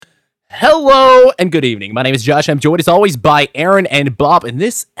Hello and good evening. My name is Josh. I'm joined as always by Aaron and Bob, in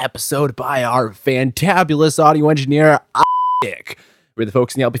this episode by our fantabulous audio engineer, Dick. We're the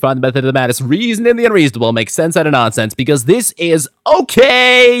folks in the help you find the method of the madness, reason in the unreasonable, make sense out of nonsense, because this is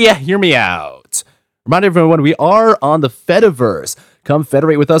okay. Hear me out. Remind everyone, we are on the Fediverse. Come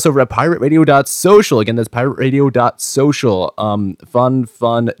federate with us over at pirateradio.social. Again, that's pirateradio.social.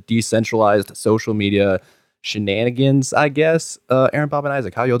 Fun, decentralized social media shenanigans, I guess. Aaron, Bob, and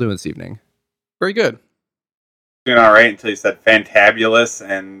Isaac, how y'all doing this evening? Very good. Doing all right until you said fantabulous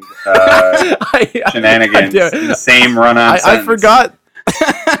and shenanigans in the same run-on sentence. I forgot.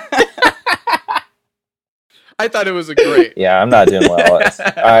 I thought it was a great. Yeah, I'm not doing well.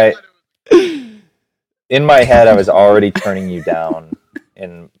 In my head, I was already turning you down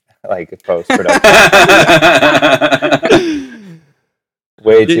in like post-production.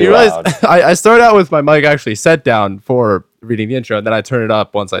 Way too loud. I started out with my mic actually set down for reading the intro, and then I turn it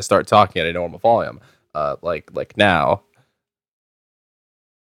up once I start talking at a normal volume, like now.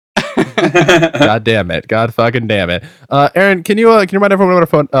 God damn it! God fucking damn it! Aaron, can you remind everyone what our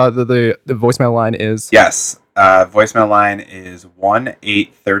phone the voicemail line is? Yes, voicemail line is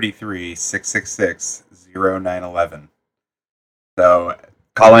 1-833-666-0911. So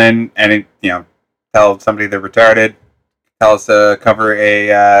call in and tell somebody they're retarded. Tell us to cover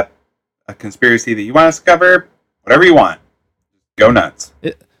a conspiracy that you want us to cover. Whatever you want. Go nuts.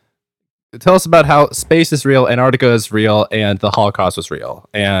 Tell us about how space is real, Antarctica is real, and the Holocaust was real,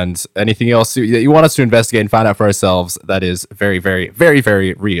 and anything else that you want us to investigate and find out for ourselves that is very, very, very,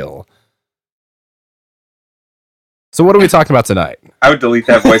 very real. So what are we talking about tonight? I would delete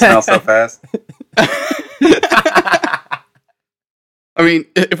that voicemail so fast. I mean,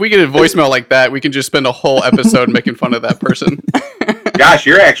 if we get a voicemail like that, we can just spend a whole episode making fun of that person. Gosh,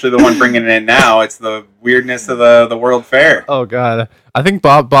 you're actually the one bringing it in now. It's the weirdness of the World Fair. Oh, God. I think,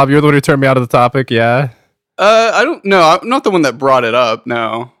 Bob, you're the one who turned me out of the topic, yeah? I don't know. I'm not the one that brought it up,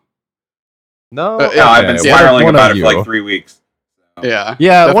 no. No? No, I've been spiraling about it for like 3 weeks. Yeah.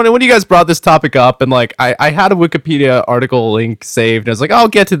 Yeah, when you guys brought this topic up, and like I had a Wikipedia article link saved, and I was like, I'll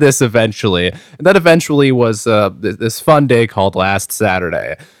get to this eventually. And that eventually was this fun day called last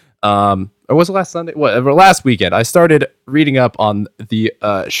Saturday. Or was it last Sunday? Last weekend. I started reading up on the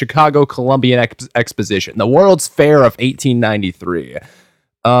Chicago Columbian Exposition, the World's Fair of 1893.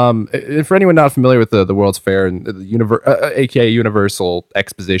 And for anyone not familiar with the World's Fair and the aka Universal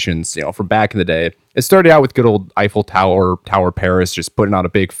Expositions, from back in the day, it started out with good old Eiffel Tower Paris, just putting on a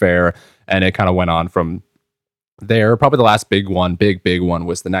big fair, and it kind of went on from there. Probably the last big one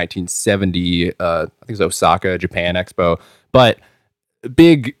was the 1970, I think it was Osaka, Japan Expo, but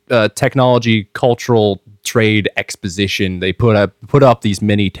big technology, cultural, trade exposition. They put up these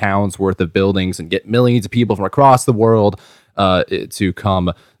mini towns worth of buildings and get millions of people from across the world to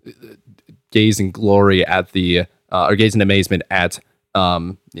come gaze in glory at or gaze in amazement at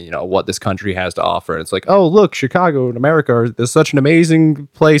what this country has to offer. And it's like, oh, look, Chicago and America is such an amazing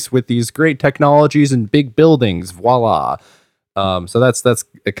place with these great technologies and big buildings. Voila. So that's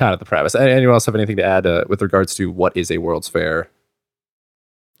kind of the premise. Anyone else have anything to add with regards to what is a World's Fair?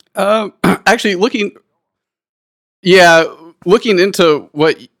 Actually, looking into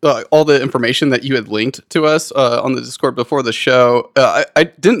what all the information that you had linked to us on the Discord before the show, I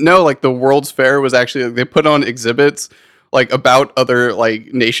didn't know like the World's Fair was actually they put on exhibits like about other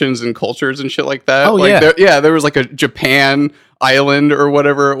like nations and cultures and shit like that. Oh, like, there was like a Japan island or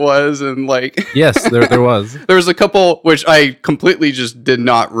whatever it was, and like yes, there was. There was a couple which I completely just did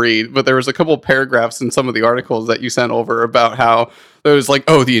not read, but there was a couple paragraphs in some of the articles that you sent over about how there was like,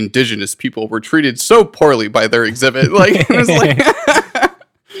 oh, the indigenous people were treated so poorly by their exhibit. Like it was like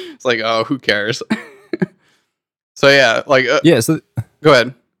it's like, oh, who cares? So yeah, like So go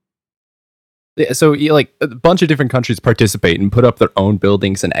ahead. Yeah, so like a bunch of different countries participate and put up their own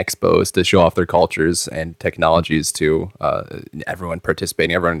buildings and expos to show off their cultures and technologies to everyone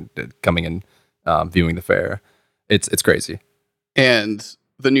participating, everyone coming and viewing the fair. It's crazy. And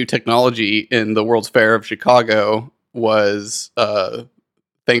the new technology in the World's Fair of Chicago was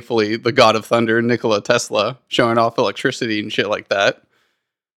thankfully the God of Thunder, Nikola Tesla, showing off electricity and shit like that.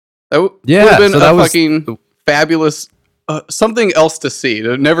 That would have been fucking fabulous. Something else to see,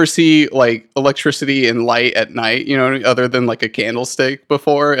 to never see like electricity and light at night, other than like a candlestick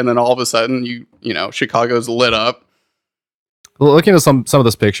before, and then all of a sudden Chicago's lit up. Well, looking at some of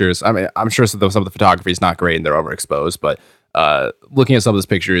those pictures, I mean, I'm sure some of the photography is not great and they're overexposed, but looking at some of those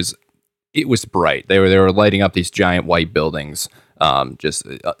pictures, it was bright. They were lighting up these giant white buildings, just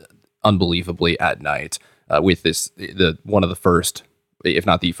unbelievably at night, with one of the first if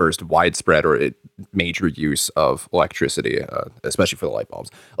not the first widespread or major use of electricity, especially for the light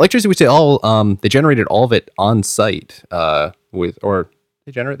bulbs. Electricity, we say they generated all of it on site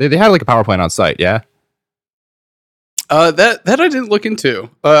they had like a power plant on site, yeah. That I didn't look into.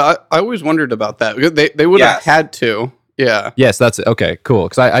 I always wondered about that. They would have had to. Yeah. Yes, that's it. Okay, cool.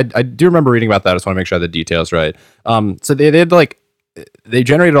 Because I do remember reading about that. I just want to make sure I have the details right. So they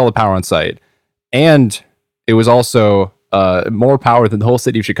generated all the power on site, and it was also more power than the whole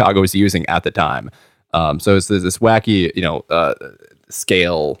city of Chicago was using at the time. So it's this wacky,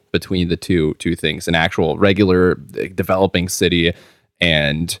 scale between the two things: an actual regular developing city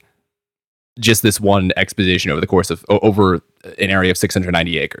and just this one exposition over the course of over an area of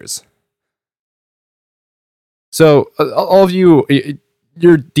 690 acres. So all of you,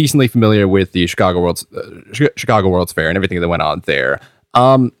 you're decently familiar with the Chicago World's Fair and everything that went on there.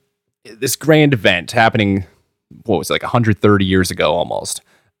 This grand event happening, what was it, like 130 years ago almost.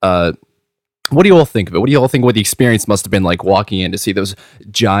 What do you all think of it? What do you all think what the experience must have been like walking in to see those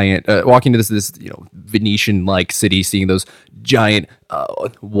giant, walking into this Venetian-like city, seeing those giant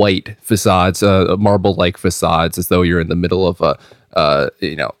white facades, marble-like facades, as though you're in the middle of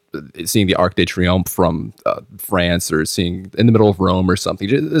seeing the Arc de Triomphe from France, or seeing in the middle of Rome or something.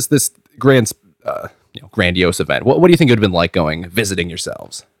 This grand, grandiose event. What do you think it would have been like visiting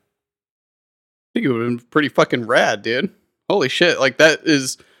yourselves? I think it would have been pretty fucking rad, dude. Holy shit! Like, that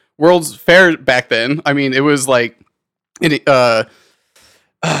is World's Fair back then. I mean, it was like it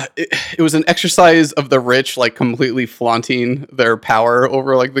was an exercise of the rich, like completely flaunting their power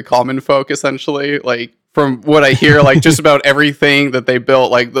over like the common folk, essentially. Like, from what I hear, like just about everything that they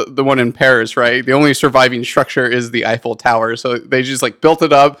built, like the one in Paris, right? The only surviving structure is the Eiffel Tower. So they just like built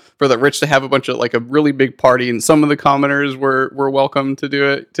it up for the rich to have a bunch of like a really big party, and some of the commoners were welcome to do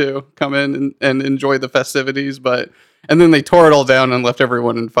it, to come in and enjoy the festivities. And then they tore it all down and left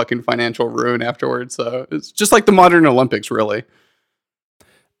everyone in fucking financial ruin afterwards. So it's just like the modern Olympics, really.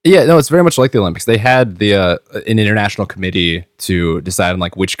 Yeah, no, it's very much like the Olympics. They had an international committee to decide on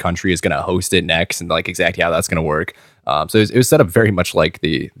like which country is going to host it next and like exactly how that's going to work. So it was set up very much like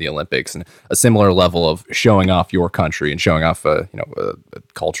the Olympics, and a similar level of showing off your country and showing off a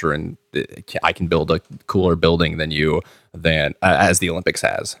culture, and I can build a cooler building than you, as the Olympics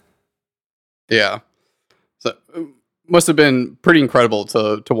has. Yeah. So must have been pretty incredible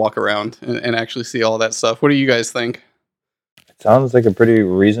to walk around and actually see all that stuff. What do you guys think? Sounds like a pretty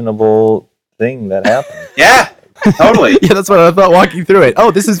reasonable thing that happened. Yeah, totally. Yeah, that's what I thought walking through it.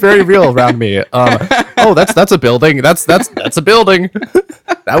 Oh, this is very real around me. Oh, that's a building. That's a building.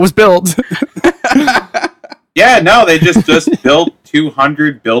 That was built. Yeah, no, they just built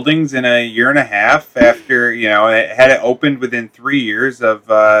 200 buildings in a year and a half after, it had it opened within 3 years of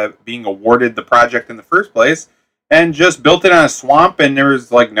being awarded the project in the first place, and just built it on a swamp, and there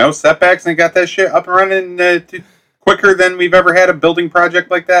was like no setbacks, and got that shit up and running quicker than we've ever had a building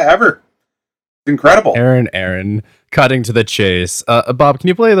project like that ever. It's incredible. Aaron, cutting to the chase. Bob, can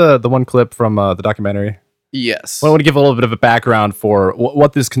you play the one clip from the documentary? Yes. I want to give a little bit of a background for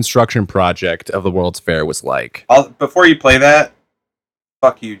what this construction project of the World's Fair was like. Before you play that,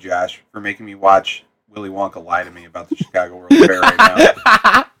 fuck you, Josh, for making me watch Willy Wonka lie to me about the Chicago World's Fair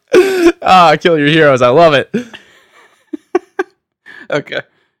right now. Kill your heroes. I love it. Okay,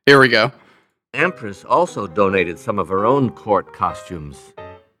 here we go. Empress also donated some of her own court costumes.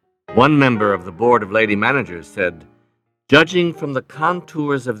 One member of the board of lady managers said, "Judging from the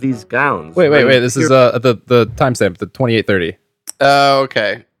contours of these gowns..." Wait. This is the timestamp, the 28:30.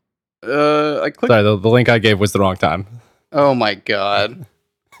 Okay. I clicked. Sorry, the link I gave was the wrong time. Oh my god.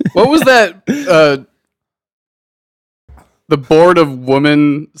 What was that? The board of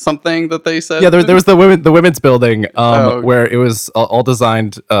women something that they said? Yeah, there was the women's building, okay. where it was all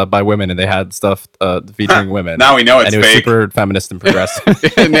designed by women, and they had stuff featuring women. Now we know it's and it was fake. super feminist and progressive.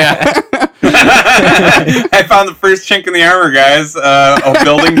 Yeah. I found the first chink in the armor, guys. A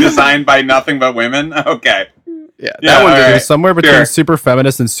building designed by nothing but women. Okay. Yeah, Yeah, that one all It right. was somewhere between Sure. super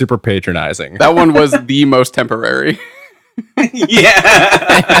feminist and super patronizing. That one was the most temporary.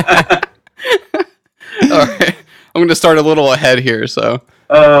 Yeah. All right. I'm going to start a little ahead here, so.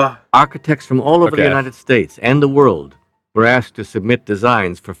 Architects from all over the Okay. United States and the world were asked to submit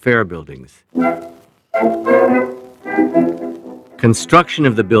designs for fair buildings. Construction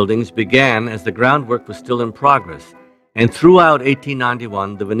of the buildings began as the groundwork was still in progress, and throughout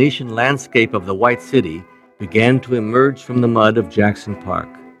 1891, the Venetian landscape of the White City began to emerge from the mud of Jackson Park.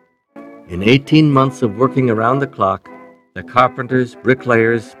 In 18 months of working around the clock, the carpenters,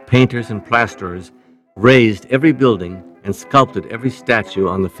 bricklayers, painters, and plasterers raised every building and sculpted every statue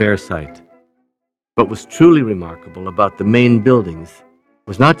on the fair site. What was truly remarkable about the main buildings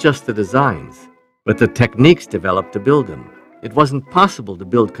was not just the designs, but the techniques developed to build them. It wasn't possible to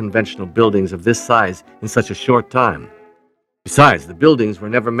build conventional buildings of this size in such a short time. Besides, the buildings were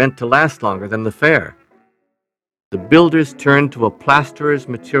never meant to last longer than the fair. The builders turned to a plasterer's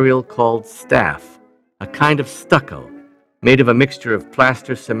material called staff, a kind of stucco made of a mixture of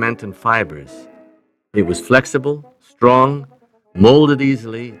plaster, cement, and fibers. It was flexible, strong, molded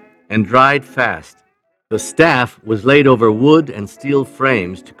easily, and dried fast. The staff was laid over wood and steel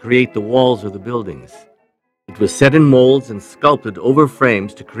frames to create the walls of the buildings. It was set in molds and sculpted over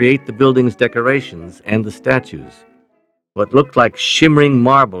frames to create the building's decorations and the statues. What looked like shimmering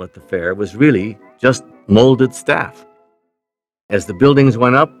marble at the fair was really just molded staff. As the buildings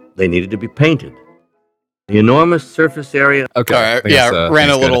went up, they needed to be painted. The enormous surface area... Okay. All I right. think Yeah, that's, ran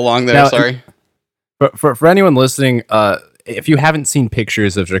a that's little good. long there. Now, Sorry. For anyone listening, if you haven't seen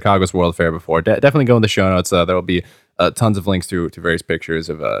pictures of Chicago's World Fair before, definitely go in the show notes. There will be tons of links to various pictures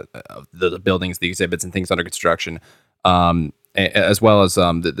of the buildings, the exhibits, and things under construction, as well as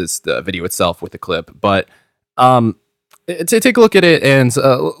this video itself with the clip. But take a look at it and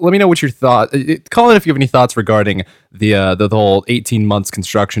let me know what your thought. Call in if you have any thoughts regarding the whole 18 months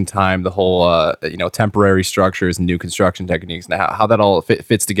construction time, the whole temporary structures and new construction techniques, and how that all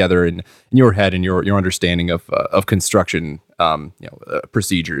fits together in your head and your understanding of construction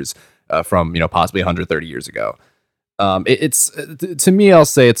procedures from possibly 130 years ago. It's to me, I'll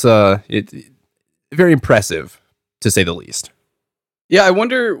say it's very impressive, to say the least. Yeah, I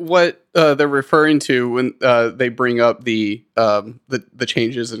wonder what they're referring to when they bring up the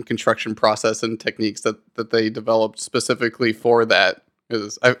changes in construction process and techniques that they developed specifically for that.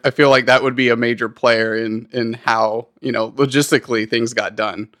 Because I feel like that would be a major player in how logistically things got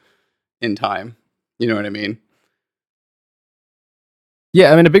done in time. You know what I mean?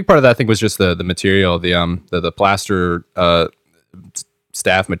 Yeah, I mean, a big part of that, I think, was just the material, the plaster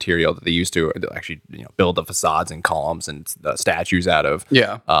staff material that they used to actually build the facades and columns and statues out of.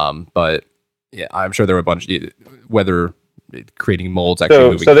 Yeah. But yeah, I'm sure there were a bunch whether creating molds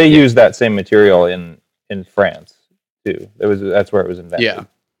actually moving. So they used that same material in France too. That's where it was invented. Yeah.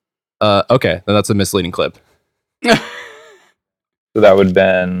 Okay, then that's a misleading clip. So that would have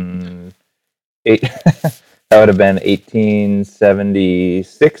been that would have been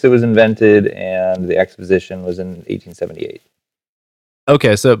 1876. It was invented, and the exposition was in 1878.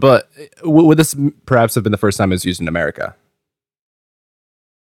 Okay, so but would this perhaps have been the first time it was used in America?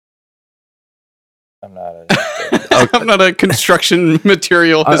 I'm not. I'm not a construction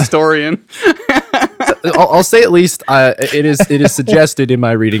material historian. I'll say at least it is suggested in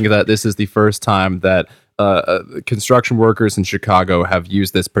my reading that this is the first time that construction workers in Chicago have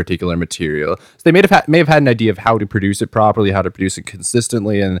used this particular material. So they may have had an idea of how to produce it properly, how to produce it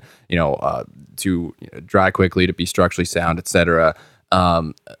consistently, and to dry quickly, to be structurally sound, etc.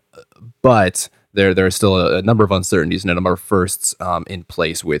 But there are still a number of uncertainties and a number of firsts in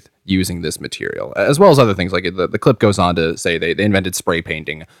place with using this material, as well as other things. Like the clip goes on to say they invented spray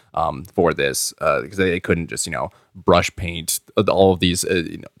painting for this because they couldn't just brush paint all of these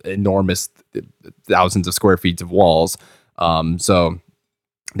enormous thousands of square feet of walls. So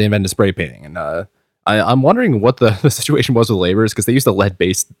they invented spray painting, and I'm wondering what the situation was with laborers, because they used a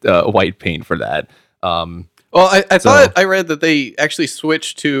lead-based white paint for that. Well, I thought I read that they actually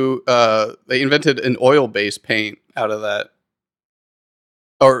switched to they invented an oil-based paint out of that,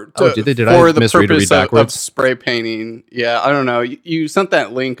 or did for I the misread or read purpose of backwards? spray painting. Yeah, I don't know. You sent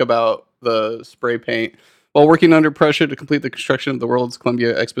that link about the spray paint. While working under pressure to complete the construction of the World's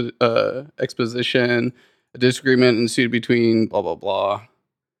Columbia Exposition, a disagreement ensued between blah blah blah.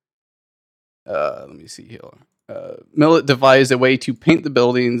 Let me see here. Millet devised a way to paint the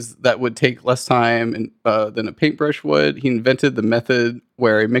buildings that would take less time than a paintbrush would. He invented the method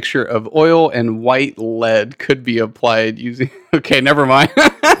where a mixture of oil and white lead could be applied using... Okay, never mind.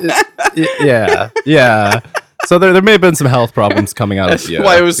 Yeah. So there may have been some health problems coming out That's of the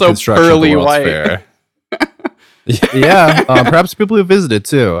why it was so construction of the pearly World's white. Fair. Yeah, perhaps people who visited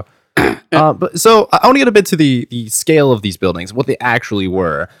too. But so I want to get a bit to the scale of these buildings, what they actually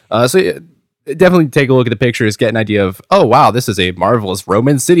were. Definitely take a look at the pictures, get an idea of, oh wow, this is a marvelous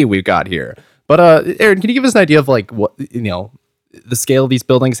Roman city we've got here. But Aaron, can you give us an idea of like what the scale of these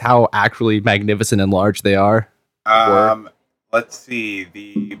buildings, how actually magnificent and large they are? Let's see.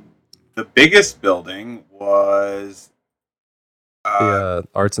 The biggest building was The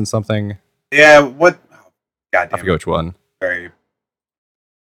arts and something. yeah. What? Oh, I goddamn. forget which one. Sorry.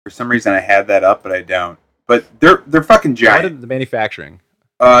 For some reason, I had that up, but I don't. But they're fucking giant. The manufacturing.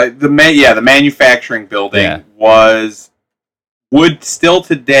 The manufacturing building would still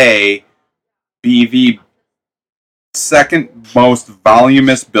today be the second most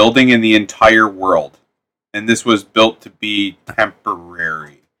voluminous building in the entire world. And this was built to be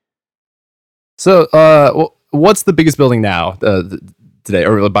temporary. So, what's the biggest building now today,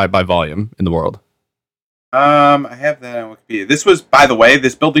 or by volume in the world? I have that on Wikipedia. This was, by the way,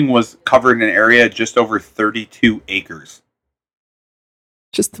 this building was covered in an area just over 32 acres.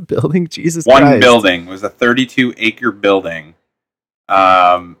 Just the building, Jesus One Christ. building was a 32-acre building.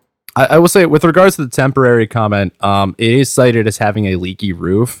 I will say, with regards to the temporary comment, it is cited as having a leaky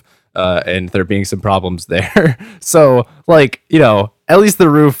roof, and there being some problems there. So, like, you know, at least the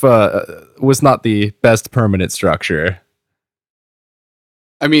roof was not the best permanent structure.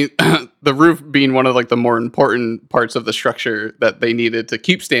 I mean, the roof being one of like the more important parts of the structure that they needed to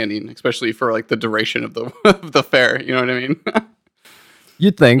keep standing, especially for like the duration of the of the fair. You know what I mean?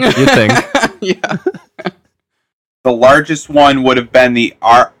 You'd think. Yeah. The largest one would have been the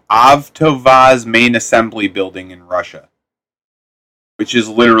Avtovaz main assembly building in Russia, which is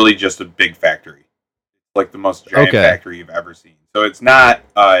literally just a big factory. Like the most giant factory you've ever seen. So it's not,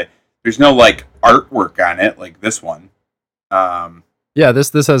 there's no like artwork on it like this one. Yeah,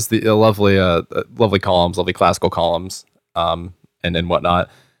 this has the lovely columns, lovely classical columns, and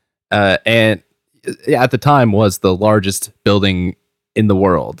whatnot. And yeah, at the time was the largest building in the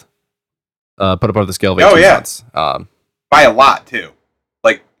world. Put above the scale of 18 months. By a lot too.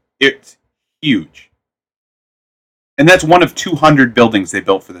 Like it's huge. And that's one of 200 buildings they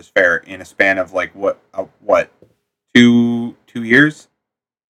built for this fair in a span of like what 2 years?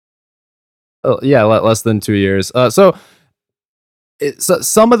 Oh, yeah, less than 2 years. So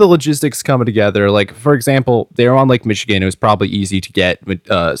some of the logistics come together. Like, for example, they're on Lake Michigan. It was probably easy to get,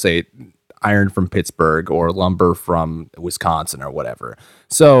 say, iron from Pittsburgh or lumber from Wisconsin or whatever.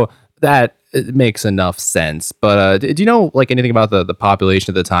 So that it makes enough sense. But do you know like anything about the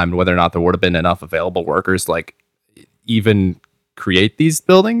population at the time and whether or not there would have been enough available workers to like even create these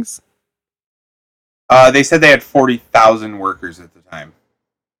buildings? They said they had 40,000 workers at the time.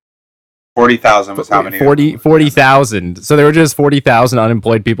 40,000 was how many? 40,000. So there were just 40,000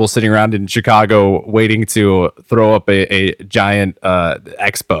 unemployed people sitting around in Chicago waiting to throw up a giant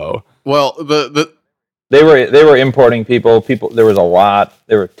expo. Well, They were importing people. There was a lot.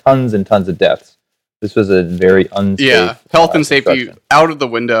 There were tons and tons of deaths. This was a very unsafe. Health and safety out of the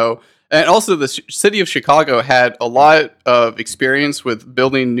window. And also, the city of Chicago had a lot of experience with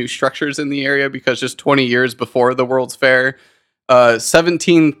building new structures in the area because just 20 years before the World's Fair, over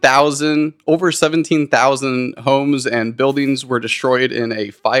 17,000 homes and buildings were destroyed in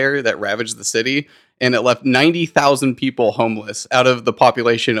a fire that ravaged the city, and it left 90,000 people homeless out of the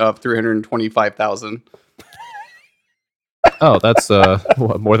population of 325,000. Oh, that's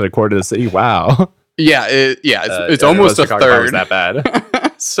more than a quarter of the city. Wow. Yeah, it's almost a third. That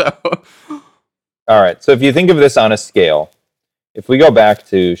bad. So, all right. So if you think of this on a scale, if we go back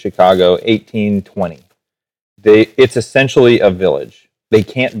to Chicago, 1820, it's essentially a village. They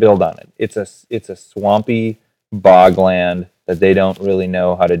can't build on it. It's a swampy bogland that they don't really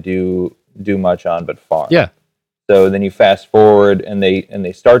know how to do much on but farm. Yeah. So then you fast forward and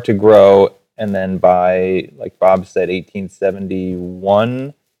they start to grow, and then by, like Bob said,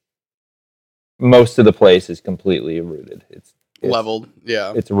 1871, most of the place is completely rooted. It's leveled.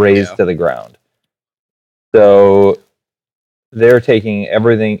 Yeah. It's razed to the ground. So they're taking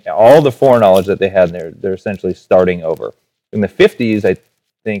everything, all the foreknowledge that they had, and they're essentially starting over. In the 50s, I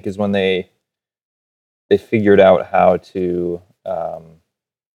think, is when they figured out how to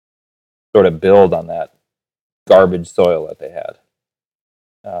sort of build on that garbage soil that they had.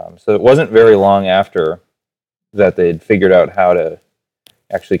 So it wasn't very long after that they'd figured out how to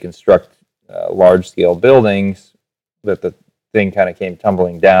actually construct large-scale buildings that the thing kind of came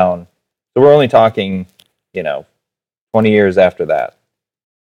tumbling down. So we're only talking, 20 years after that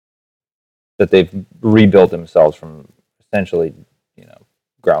they've rebuilt themselves from essentially,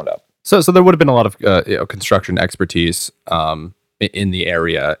 ground up. So there would have been a lot of construction expertise in the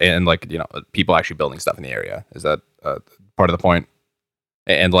area, and like people actually building stuff in the area. Is that part of the point?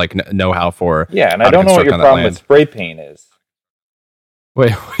 And like know-how for and I don't know what your problem with spray paint is.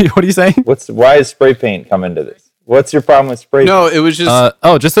 Wait, what are you saying? Why is spray paint come into this? What's your problem with spray paint? No, it was just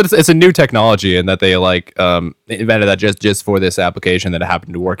just that it's a new technology, and that they like invented that just for this application, that it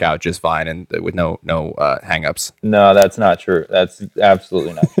happened to work out just fine and with no hang-ups. No, that's not true. That's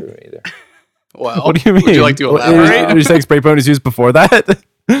absolutely not true either. Well, what do you mean? Would you like to elaborate? Are you saying spray paint was used before that?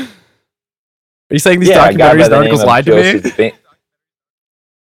 Are you saying these documentaries and articles lied to me?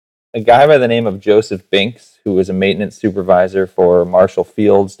 A guy by the name of Joseph Binks, who was a maintenance supervisor for Marshall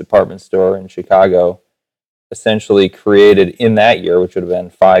Field's department store in Chicago, essentially created in that year, which would have been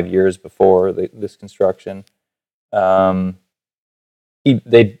 5 years before this construction,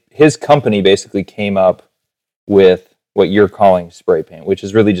 His company basically came up with what you're calling spray paint, which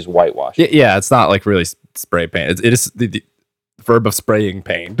is really just whitewash. Yeah, it's not like really spray paint. It is the verb of spraying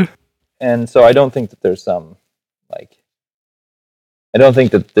paint. And so I don't think that there's some I don't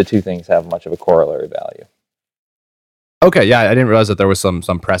think that the two things have much of a corollary value. Okay, yeah, I didn't realize that there was some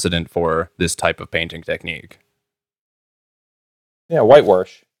precedent for this type of painting technique. Yeah,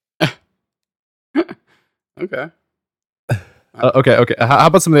 whitewash. Okay. Okay. How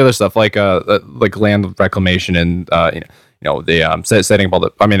about some of the other stuff like land reclamation and the setting up all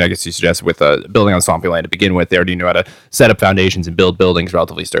the. I mean, I guess you suggest with building on swampy land to begin with, they already knew how to set up foundations and build buildings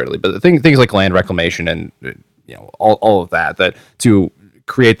relatively sturdily. But the things like land reclamation and all of that to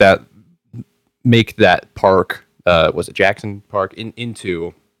create that, make that park. Was it Jackson Park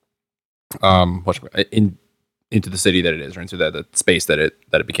into into the city that it is, or into the space that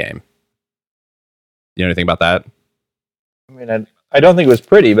it became? You know anything about that? I mean, I don't think it was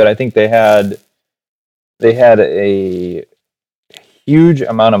pretty, but I think they had a huge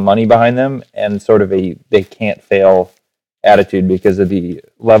amount of money behind them and sort of a they can't fail attitude because of the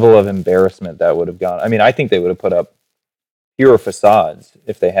level of embarrassment that would have gone. I mean, I think they would have put up pure facades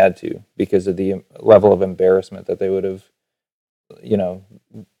if they had to because of the level of embarrassment that they would have,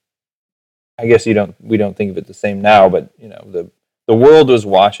 I guess we don't think of it the same now, but the world was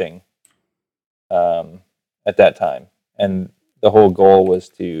watching at that time. And the whole goal was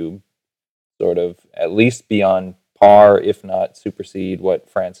to sort of at least be on par, if not supersede what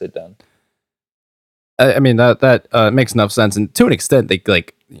France had done. I mean, that makes enough sense. And to an extent, they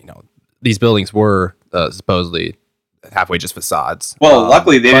these buildings were supposedly halfway just facades. Well,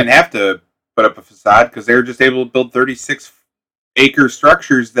 luckily they didn't have to put up a facade because they were just able to build 36-acre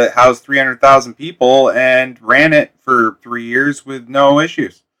structures that housed 300,000 people and ran it for 3 years with no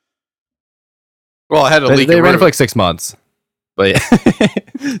issues. Well, I had a leaky They ran it roof. for like 6 months. But yeah,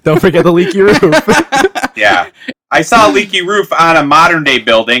 don't forget the leaky roof. Yeah. I saw a leaky roof on a modern day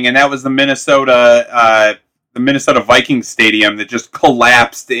building, and that was the Minnesota Vikings stadium that just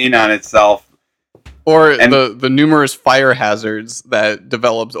collapsed in on itself. Or the numerous fire hazards that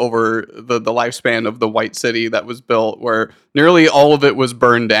developed over the lifespan of the White City that was built, where nearly all of it was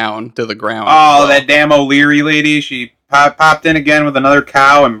burned down to the ground. Oh, that damn O'Leary lady. She popped in again with another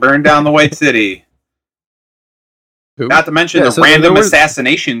cow and burned down the White City. Who? Not to mention the random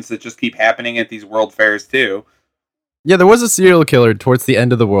assassinations that just keep happening at these world fairs, too. Yeah, there was a serial killer towards the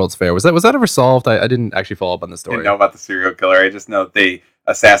end of the World's Fair. Was that ever solved? I didn't actually follow up on the I story. didn't know about the serial killer. I just know they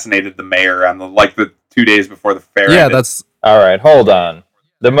assassinated the mayor on the 2 days before the fair Yeah, ended. that's All right, hold on.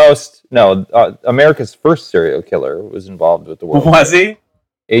 America's first serial killer was involved with the world. Was he?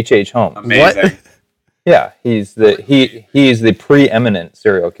 H.H. Holmes. Amazing. What? Yeah, he's the preeminent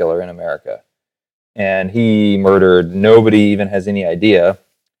serial killer in America, and he murdered. Nobody even has any idea.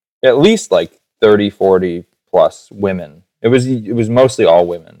 At least like 30, 40 plus women. It was mostly all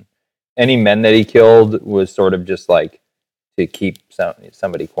women. Any men that he killed was sort of just like to keep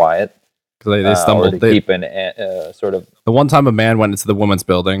somebody quiet. because they stumbled. Or to keep an sort of. The one time a man went into the woman's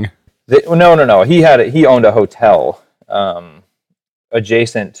building. No. He owned a hotel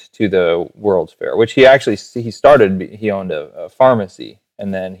adjacent to the World's Fair, which he owned a pharmacy,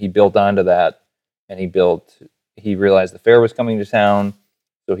 and then he built onto that, and he realized the fair was coming to town,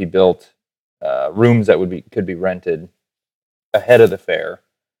 so he built rooms that could be rented ahead of the fair.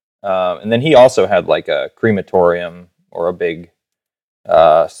 And then he also had like a crematorium or a big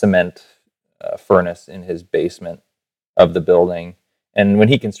cement furnace in his basement of the building. And when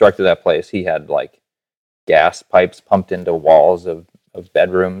he constructed that place, he had like gas pipes pumped into walls of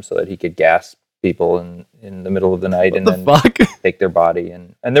bedrooms so that he could gas people in the middle of the night What the fuck? take their body.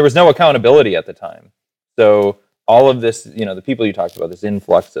 And there was no accountability at the time. So all of this, the people you talked about, this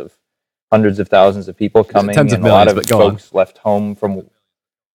influx of hundreds of thousands of people coming, Tens of and a lot millions, of but go on. folks left home from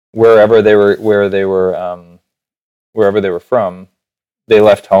wherever they were from. They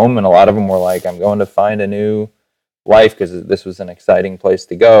left home, and a lot of them were like, "I'm going to find a new life because this was an exciting place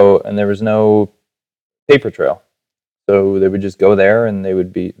to go," and there was no paper trail. So they would just go there, and they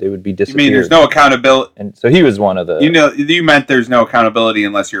would be You disappeared. mean there's no accountability? And so he was one of the. You meant there's no accountability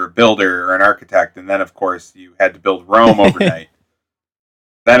unless you're a builder or an architect, and then of course you had to build Rome overnight.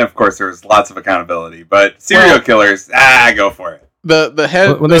 Then of course there was lots of accountability, but serial killers, go for it. The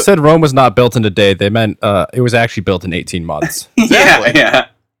head When they said Rome was not built in a day, they meant it was actually built in 18 months. Exactly. Yeah.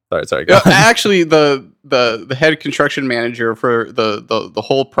 Sorry. Go on. actually the head construction manager for the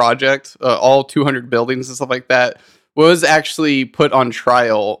whole project, all 200 buildings and stuff like that, was actually put on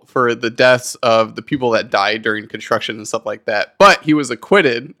trial for the deaths of the people that died during construction and stuff like that. But he was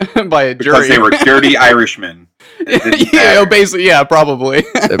acquitted by a Because jury. they were dirty Irishmen. Yeah, basically, yeah, probably.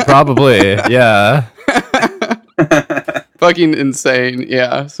 Probably, yeah. Fucking insane.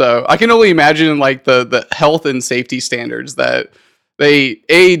 Yeah. So I can only imagine like the health and safety standards that they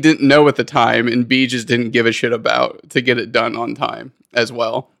A didn't know at the time and B just didn't give a shit about to get it done on time as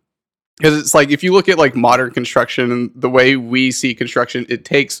well. Because it's like if you look at like modern construction and the way we see construction, it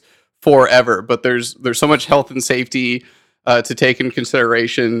takes forever. But there's so much health and safety to take in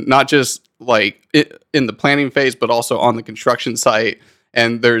consideration, not just like in the planning phase, but also on the construction site.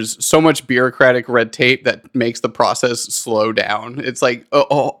 And there's so much bureaucratic red tape that makes the process slow down. It's like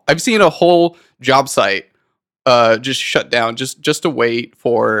I've seen a whole job site just shut down just to wait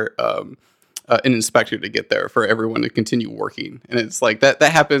for an inspector to get there for everyone to continue working. And it's like that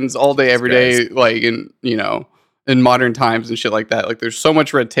happens all day, every day, like in modern times and shit like that. Like there's so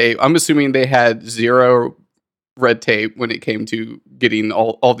much red tape. I'm assuming they had zero red tape when it came to getting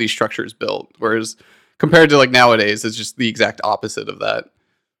all these structures built. Whereas compared to like nowadays, it's just the exact opposite of that.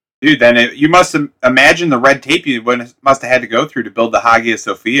 Dude, then you must imagine the red tape you must have had to go through to build the Hagia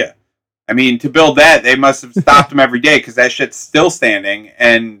Sophia. I mean, to build that, they must have stopped them every day because that shit's still standing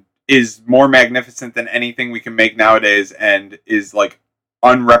and is more magnificent than anything we can make nowadays and is like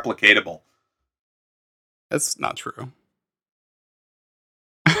unreplicatable. That's not true.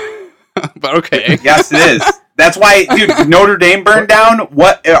 But okay. Yes, it is. That's why, dude, Notre Dame burned down.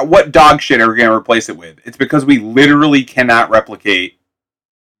 What dog shit are we going to replace it with? It's because we literally cannot replicate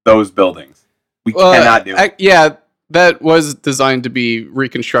those buildings. We cannot do it. Yeah, that was designed to be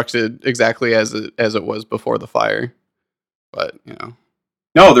reconstructed exactly as it was before the fire. But,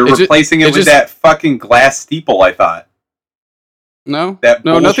 No, they're replacing it with that fucking glass steeple, I thought. No? That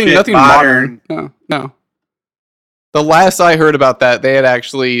nothing modern. No. The last I heard about that, they had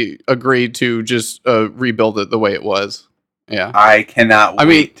actually agreed to just rebuild it the way it was. Yeah. I cannot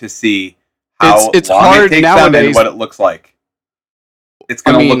wait to see how it's long hard it takes nowadays, them and what it looks like. It's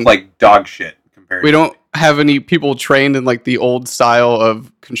going to look like dog shit compared. We don't have any people trained in like the old style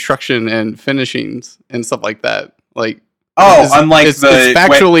of construction and finishings and stuff like that. Like, unlike it's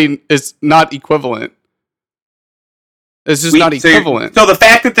factually, it's not equivalent. It's just not equivalent. So the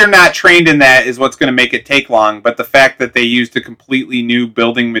fact that they're not trained in that is what's going to make it take long, but the fact that they used a completely new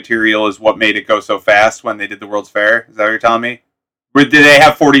building material is what made it go so fast when they did the World's Fair. Is that what you're telling me? Or did they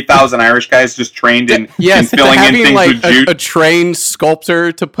have 40,000 Irish guys just trained in filling in things like with jute? A trained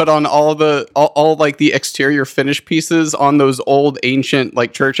sculptor to put on all like the exterior finish pieces on those old ancient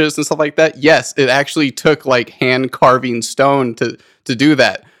like churches and stuff like that. Yes, it actually took like hand carving stone to do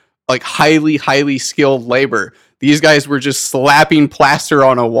that. Like highly skilled labor. These guys were just slapping plaster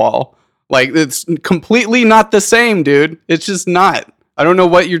on a wall. Like, it's completely not the same, dude. It's just not. I don't know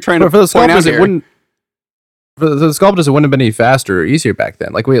what you're trying to for the point out sculptors, here. For the sculptors, it wouldn't have been any faster or easier back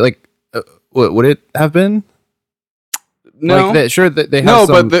then. Like, would it have been? No, like, they have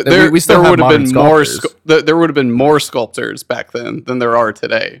but there would have been more. There would have been more sculptors back then than there are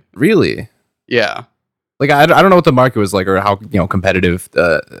today. Really? Yeah. Like, I don't know what the market was like or how competitive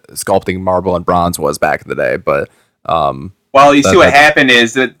sculpting marble and bronze was back in the day, but well, you see what happened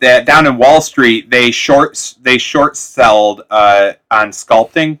is that down in Wall Street they short sold on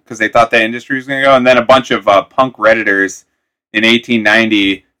sculpting because they thought that industry was going to go, and then a bunch of punk redditors in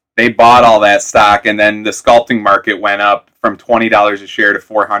 1890 they bought all that stock, and then the sculpting market went up from $20 a share to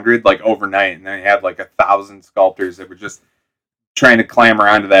 $400 like overnight, and then they had like 1,000 sculptors that were just trying to clamber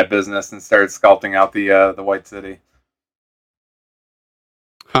onto that business and started sculpting out the White City.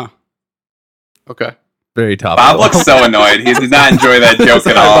 Huh. Okay. Very tough. Bob looks so annoyed. He did not enjoy that joke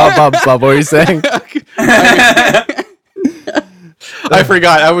at all. Bob, what were you saying? I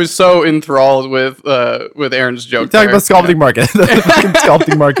forgot. I was so enthralled with Aaron's joke. You're talking about sculpting market, the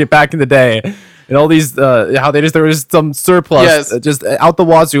sculpting market back in the day, and all these how there was some surplus just out the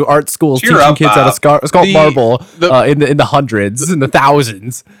wazoo art schools teaching kids how to sculpt marble in the hundreds and the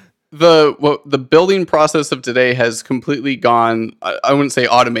thousands. The building process of today has completely gone. I wouldn't say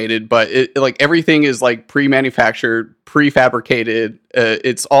automated, but it like everything is like pre-manufactured, prefabricated.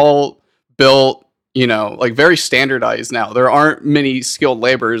 It's all built, like very standardized now. There aren't many skilled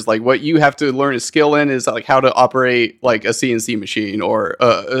laborers. Like what you have to learn a skill in is like how to operate like a CNC machine or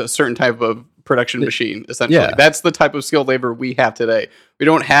a certain type of production machine. Essentially, that's the type of skilled labor we have today. We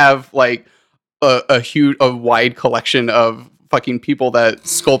don't have like a wide collection of fucking people that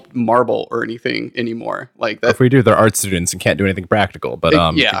sculpt marble or anything anymore. Like that. If we do, they're art students and can't do anything practical. But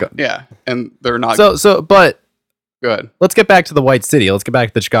and they're not. But go ahead. Let's get back to the White City. Let's get back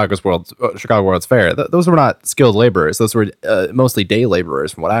to the Chicago World's Fair. Those were not skilled laborers. Those were mostly day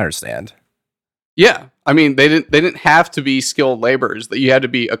laborers, from what I understand. Yeah, I mean, they didn't have to be skilled laborers. That you had to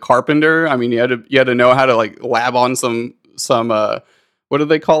be a carpenter. I mean, you had to know how to like lab on some what do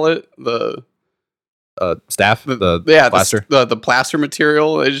they call it? Staff, the yeah, plaster. the plaster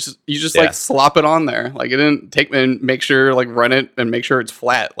material. You just Yeah. like slop it on there. Like it didn't take and make sure like run it and make sure it's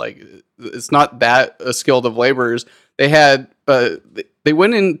flat. Like it's not that skilled of laborers. They had they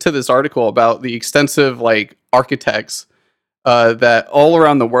went into this article about the extensive like architects that all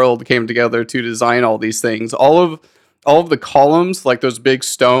around the world came together to design all these things. All of the columns, like those big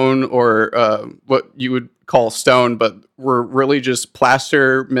stone or what you would call stone, but were really just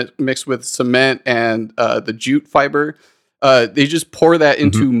plaster mixed with cement and the jute fiber. They just pour that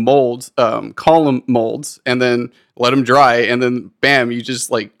into molds, column molds, and then let them dry, and then bam, you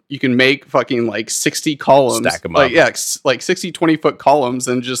just like you can make fucking like 60 columns, Stack 'em like up. like 60 20-foot columns,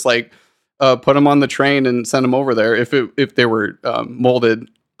 and just like put them on the train and send them over there if they were molded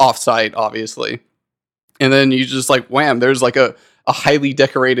offsite, obviously. And then you just like wham, there's like a highly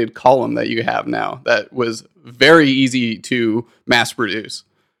decorated column that you have now that was very easy to mass produce.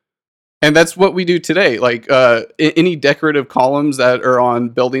 And that's what we do today. Like any decorative columns that are on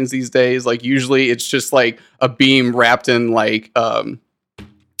buildings these days, like usually it's just like a beam wrapped in like a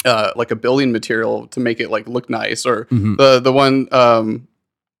building material to make it like look nice, or the one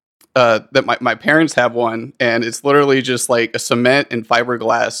that my parents have one, and it's literally just like a cement and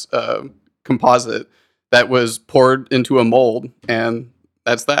fiberglass composite that was poured into a mold, and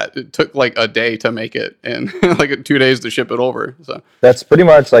that's that. It took like a day to make it, and like 2 days to ship it over. So That's pretty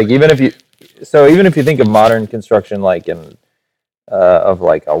much like even if you think of modern construction like in of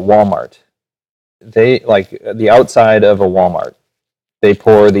like a Walmart, they like the outside of a Walmart, they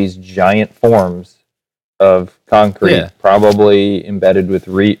pour these giant forms of concrete, Yeah. probably embedded with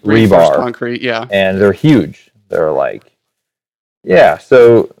reinforced rebar, concrete, yeah. and they're huge. They're like, yeah.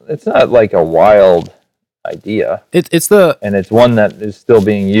 So it's not like a wild idea, It's the and it's one that is still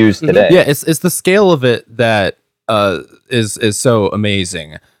being used today. yeah, it's the scale of it that is so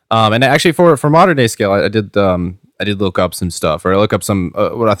amazing. And actually for modern day scale, I did look up some stuff, or I look up some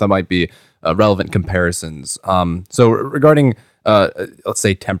what I thought might be relevant comparisons. So regarding let's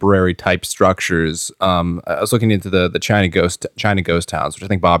say temporary type structures, I was looking into the China ghost towns, which I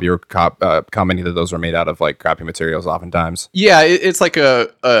think, Bob, you were commenting that those were made out of like crappy materials oftentimes. Yeah, it's like a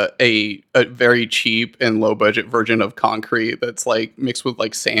very cheap and low budget version of concrete that's like mixed with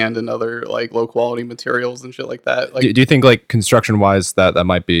like sand and other like low quality materials and shit like that. Like, Do you think, like, construction wise, that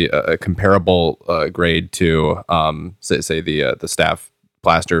might be a comparable grade to say the staff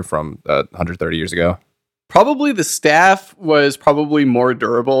plaster from 130 years ago? probably the staff was probably more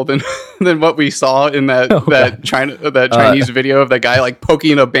durable than than what we saw in that Chinese video of that guy like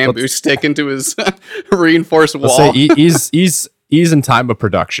poking a bamboo stick into his reinforced wall. Let's say ease and time of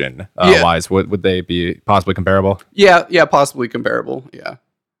production wise, would they be possibly comparable? Yeah, possibly comparable. Yeah.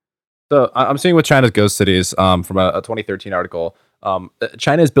 So I'm seeing with China's ghost cities from a 2013 article.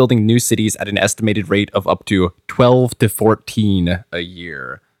 China is building new cities at an estimated rate of up to 12 to 14 a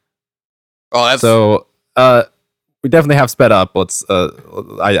year. Oh, that's So we definitely have sped up.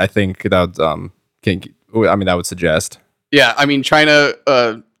 I think that that would suggest. yeah. I mean, China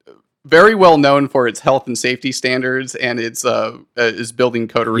very well known for its health and safety standards and its is building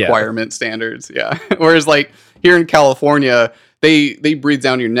code requirement standards. Yeah. Whereas like here in California, they breathe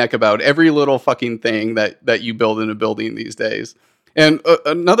down your neck about every little fucking thing that you build in a building these days. And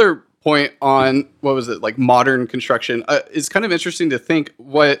another point on what was it, like modern construction, is kind of interesting to think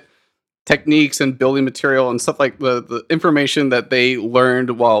what techniques and building material and stuff, like the information that they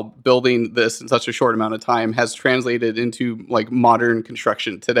learned while building this in such a short amount of time has translated into like modern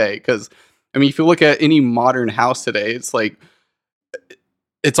construction today. Because I mean, if you look at any modern house today, it's like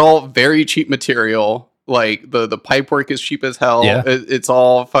it's all very cheap material. Like the pipework is cheap as hell. Yeah. It's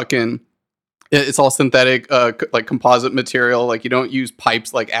all fucking. It's all synthetic, like composite material. Like you don't use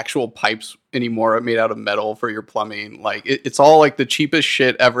pipes, like actual pipes anymore, made out of metal for your plumbing. Like it's all like the cheapest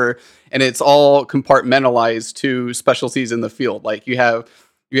shit ever, and it's all compartmentalized to specialties in the field. Like you have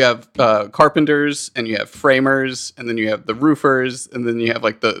carpenters, and you have framers, and then you have the roofers, and then you have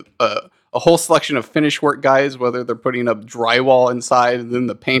like a whole selection of finish work guys, whether they're putting up drywall inside, and then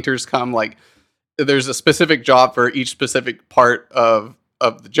the painters come. Like there's a specific job for each specific part of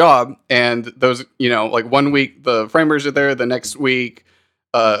the job, and those, like 1 week the framers are there, the next week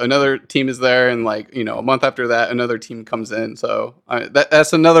another team is there, and like a month after that another team comes in. So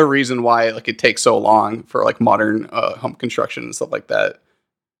that's another reason why like it takes so long for like modern home construction and stuff like that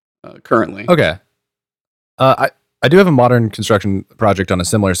currently. Okay. I do have a modern construction project on a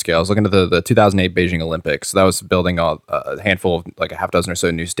similar scale. I was looking at the 2008 Beijing Olympics. So that was building a handful of like a half dozen or so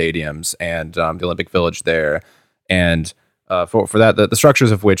new stadiums and the Olympic Village there. And for that, the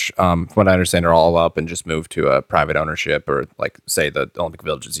structures of which, from what I understand, are all up and just moved to a private ownership, or like say the Olympic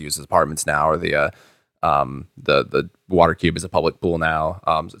Village is used as apartments now, or the water cube is a public pool now,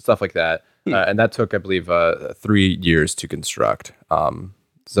 stuff like that. And that took, I believe, 3 years to construct.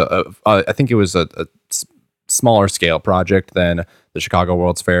 I think it was a smaller scale project than the Chicago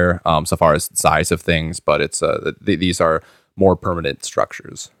World's Fair, so far as size of things, but it's these are more permanent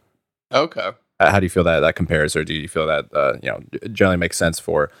structures. Okay. How do you feel that compares, or do you feel that generally makes sense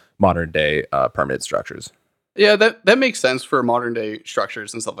for modern day permanent structures? Yeah, that makes sense for modern day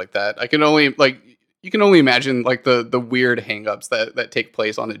structures and stuff like that. I can only you can only imagine like the weird hangups that take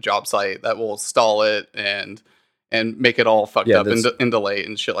place on a job site that will stall it and make it all fucked up and delay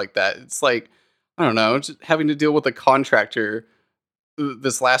and shit like that. It's like, I don't know, just having to deal with a contractor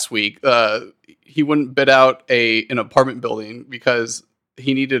this last week. He wouldn't bid out an apartment building because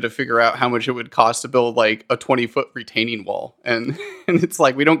he needed to figure out how much it would cost to build like a 20-foot retaining wall. And it's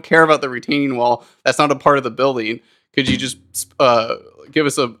like, we don't care about the retaining wall. That's not a part of the building. Could you just give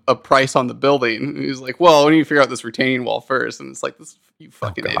us a price on the building? And he's like, well, we need to figure out this retaining wall first. And it's like, this, you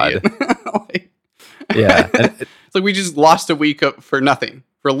fucking idiot. Yeah. It's like we just lost a week for nothing.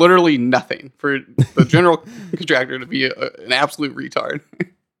 For literally nothing. For the general contractor to be an absolute retard.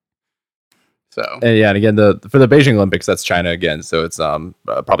 So and again, for the Beijing Olympics, that's China again. So it's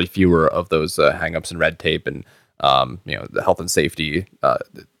probably fewer of those hangups and red tape and the health and safety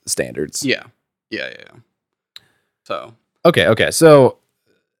standards. Yeah. So okay. So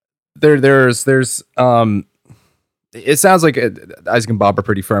there's it sounds like Isaac and Bob are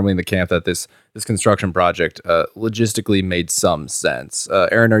pretty firmly in the camp that this construction project logistically made some sense.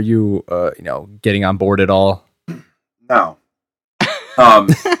 Aaron, are you getting on board at all? No.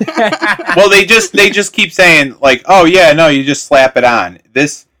 Well, they just keep saying like, oh yeah, no, you just slap it on.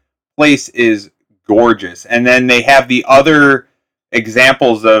 This place is gorgeous, and then they have the other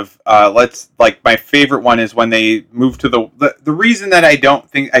examples of my favorite one is when they move to the reason that I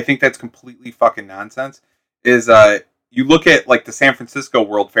think that's completely fucking nonsense is you look at like the San Francisco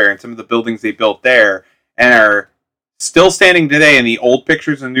World Fair and some of the buildings they built there and are still standing today, and the old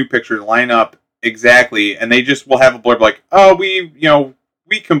pictures and new pictures line up exactly, and they just will have a blurb like, oh,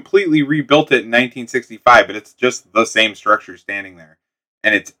 we completely rebuilt it in 1965, but it's just the same structure standing there,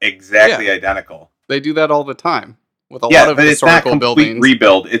 and it's exactly identical. They do that all the time with a lot of historical buildings.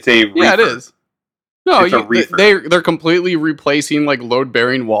 Rebuild. It's a refurb. Yeah, it is. No, they're completely replacing like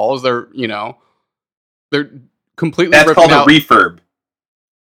load-bearing walls. They're completely. That's called out. A refurb.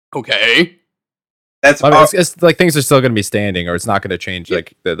 Okay. It's like things are still going to be standing, or it's not going to change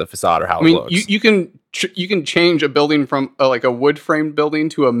like the facade or how it looks. You can change a building from like a wood framed building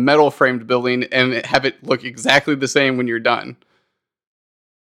to a metal framed building and have it look exactly the same when you're done.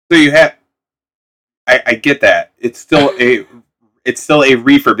 So you have. I get that. It's still a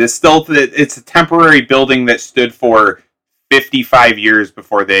refurb. It's a temporary building that stood for 55 years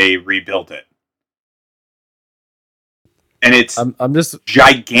before they rebuilt it. And it's I'm just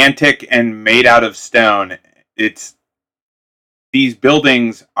gigantic and made out of stone. These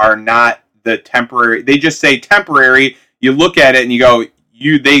buildings are not the temporary. They just say temporary. You look at it and you go,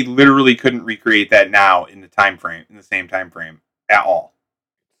 they literally couldn't recreate that now in the same time frame at all.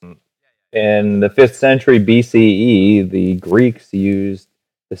 In the 5th century BCE, the Greeks used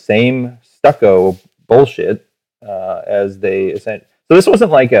the same stucco bullshit as they sent. So this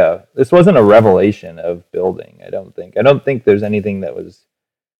wasn't a revelation of building. I don't think there's anything that was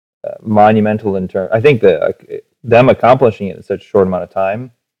monumental in terms. I think that them accomplishing it in such a short amount of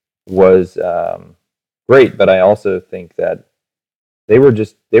time was great. But I also think that they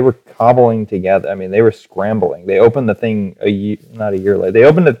were cobbling together. I mean, they were scrambling. They opened the thing not a year later.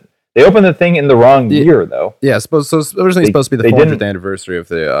 They opened the thing in the wrong year, though. Yeah, so it was originally supposed to be the 400th anniversary of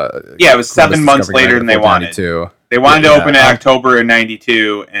the. It was 7 months later than they wanted. They wanted to open in October of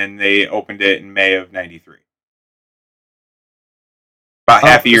 92, and they opened it in May of 93. About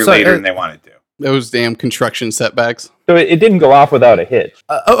half a year later than they wanted to. Those damn construction setbacks. So it didn't go off without a hitch.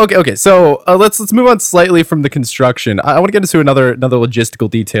 Okay. So let's move on slightly from the construction. I want to get into another logistical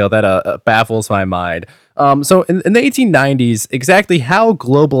detail that baffles my mind. So in the 1890s, exactly how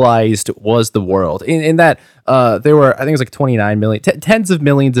globalized was the world? In that there were, I think it was like 29 million, tens of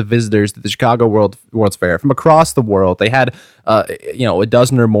millions of visitors to the Chicago World's Fair from across the world. They had a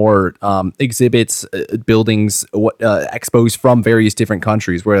dozen or more exhibits, buildings, expos from various different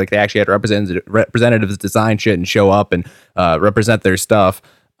countries where like they actually had representatives design shit and show up and represent their stuff.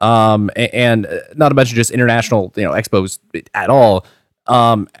 and not to mention just international, expos at all.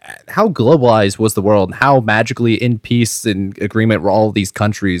 How globalized was the world, and how magically in peace and agreement were all of these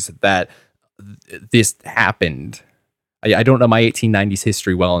countries that this happened? I don't know my 1890s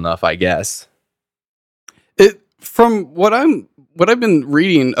history well enough, I guess. From what I've been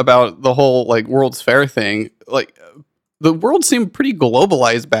reading about the whole like World's Fair thing, like the world seemed pretty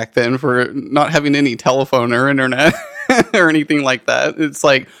globalized back then for not having any telephone or internet or anything like that. It's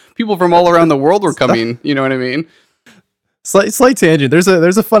like people from all around the world were coming. You know what I mean? Slight tangent. There's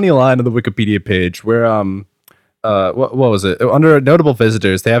a funny line on the Wikipedia page where what was it? Under notable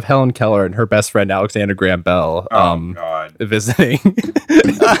visitors, they have Helen Keller and her best friend Alexander Graham Bell God. visiting.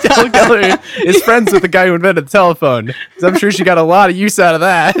 Helen Keller is friends with the guy who invented the telephone, so I'm sure she got a lot of use out of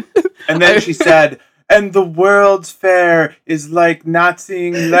that. And then she said, and the World's Fair is like not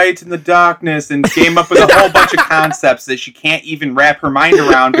seeing light in the darkness, and came up with a whole bunch of concepts that she can't even wrap her mind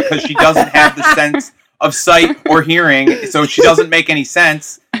around because she doesn't have the sense of sight or hearing, so she doesn't make any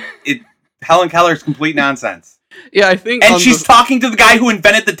sense. Helen Keller's complete nonsense. Yeah, I think. And she's talking to the guy who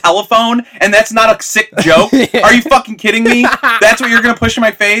invented the telephone, and that's not a sick joke? Are you fucking kidding me? That's what you're going to push in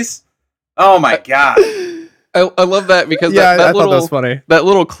my face? Oh my god. I love that because Yeah, that I thought little, that was funny. that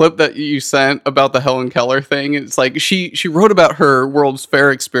little clip that you sent about the Helen Keller thing, it's like she wrote about her World's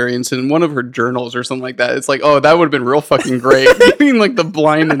Fair experience in one of her journals or something like that. It's like, oh, that would have been real fucking great. Being like the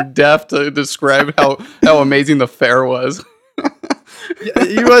blind and deaf to describe how amazing the fair was.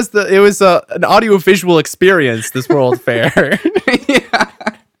 It was an audio-visual experience, this World Fair. Yeah.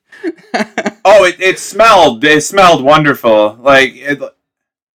 Oh, it smelled wonderful.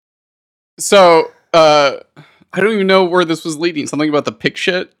 So, I don't even know where this was leading. Something about the pig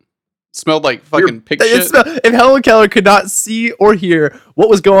shit? Smelled like fucking pig shit? If Helen Keller could not see or hear what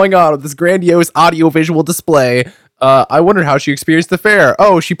was going on with this grandiose audio-visual display, I wondered how she experienced the fair.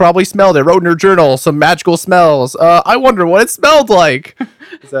 Oh, she probably smelled it, wrote in her journal some magical smells. I wonder what it smelled like.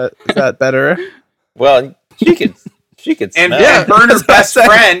 Is that better? Well, she could And smell. her and her best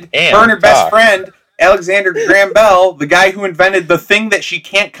friend, And talk. Alexander Graham Bell, the guy who invented the thing that she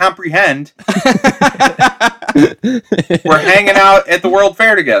can't comprehend, were hanging out at the World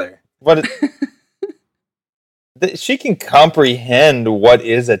Fair together. She can comprehend what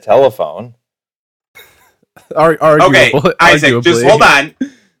is a telephone. Okay, Isaac, just hold on.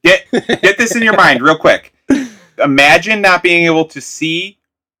 Get this in your mind real quick. Imagine not being able to see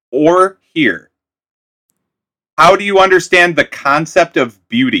or hear. How do you understand the concept of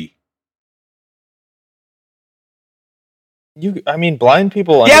beauty? Blind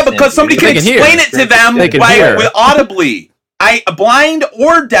people. Yeah, understand because somebody beauty. can They can explain hear. it to them They can hear. audibly. Blind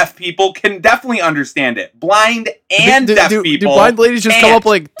or deaf people can definitely understand it. Blind and deaf do people. blind ladies just come can't. up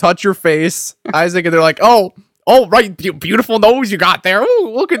like touch your face, Isaac, and they're like, oh right, beautiful nose you got there.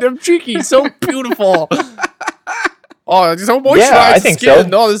 Oh, look at them cheeky, so beautiful. Oh, it's so moisturized. Yeah, I think skin. so.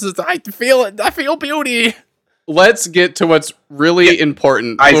 No, I feel it. I feel beauty. Let's get to what's really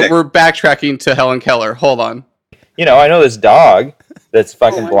important. Isaac. We're backtracking to Helen Keller. Hold on. I know this dog that's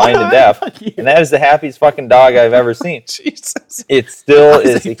fucking blind and deaf, and that is the happiest fucking dog I've ever seen. Jesus. It still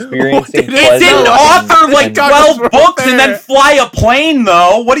is experiencing It pleasure. didn't author like and- 12 books and then fly a plane,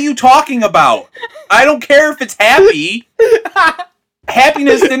 though. What are you talking about? I don't care if it's happy.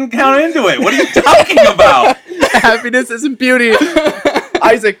 Happiness didn't count into it. What are you talking about? Happiness isn't beauty.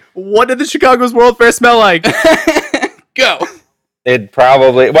 Isaac, what did the Chicago's World Fair smell like? Go. It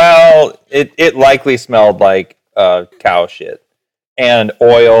probably, it likely smelled like cow shit and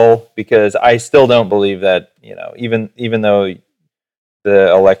oil, because I still don't believe that, even though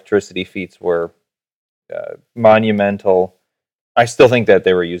the electricity feats were monumental, I still think that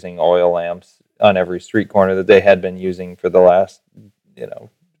they were using oil lamps on every street corner that they had been using for the last,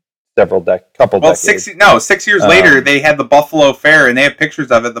 couple Well, decades. 6 years later, they had the Buffalo Fair, and they have pictures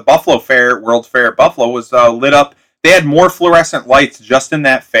of it. The Buffalo Fair, World's Fair at Buffalo, was lit up. They had more fluorescent lights just in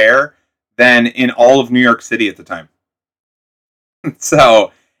that fair than in all of New York City at the time.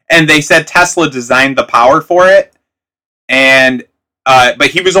 So, and they said Tesla designed the power for it, and but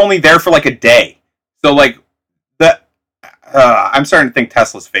he was only there for like a day. So, I'm starting to think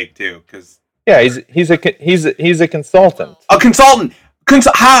Tesla's fake too, because Yeah, he's a consultant. a consultant.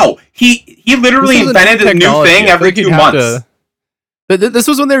 How he literally This isn't invented a new technology. thing I every think you'd 2 have months. This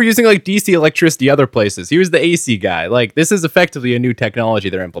was when they were using like DC electricity other places. He was the AC guy. Like, this is effectively a new technology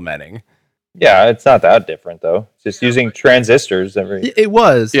they're implementing. Yeah, it's not that different though. It's just using transistors every. It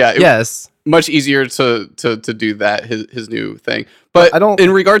was. Yeah, Yes. Much easier to do that, his new thing. But I don't-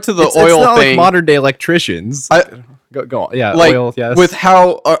 in regard to the It's oil not thing, like modern day electricians. Go on. Yeah. like oil. Yes. with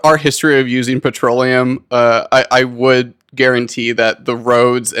how our history of using petroleum, I would guarantee that the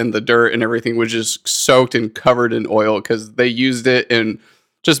roads and the dirt and everything was just soaked and covered in oil because they used it in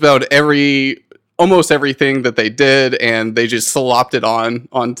just about almost everything that they did, and they just slopped it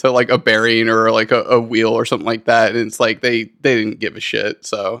onto like a bearing or like a wheel or something like that. And it's like they didn't give a shit.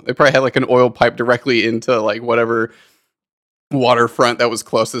 So they probably had like an oil pipe directly into like whatever waterfront that was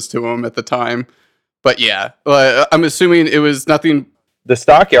closest to them at the time. But yeah, I'm assuming it was nothing. The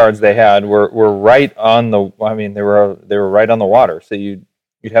stockyards they had were right on the. I mean, they were right on the water. So you'd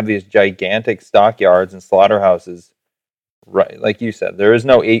have these gigantic stockyards and slaughterhouses. Right, like you said, there is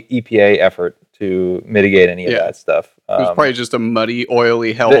no EPA effort to mitigate any of that stuff. It was probably just a muddy,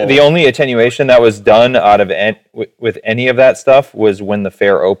 oily hellhole. The only attenuation that was done out of with any of that stuff was when the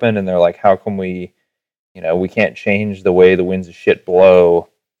fair opened, and they're like, "How come we can't change the way the winds of shit blow,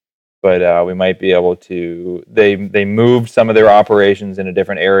 but we might be able to." They moved some of their operations into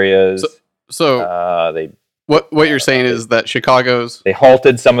different areas. So they. What you're saying is that they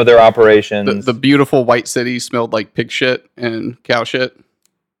halted some of their operations. The beautiful white city smelled like pig shit and cow shit.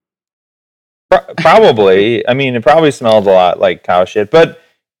 Probably. I mean, it probably smelled a lot like cow shit, but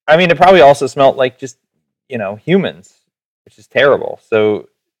I mean, it probably also smelled like just humans, which is terrible. So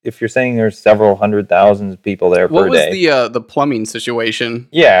if you're saying there's several 100,000 people there per day, what was the plumbing situation?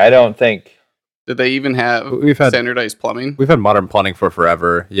 Yeah, I don't think. Did they even have standardized plumbing? We've had modern plumbing for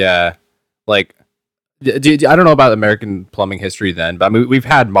forever. Yeah, like. I don't know about American plumbing history then, but I mean, we've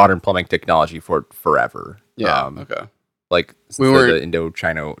had modern plumbing technology for forever. Yeah. Okay. Like the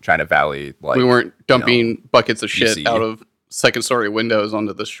Indo-China Valley. Like we weren't dumping buckets of shit BC. out of second-story windows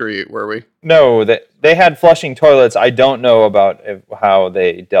onto the street, were we? No, they had flushing toilets. I don't know about how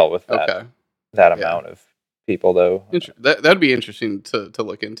they dealt with that amount of people, though. That'd be interesting to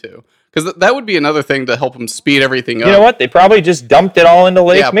look into, because that would be another thing to help them speed everything up. You know what? They probably just dumped it all into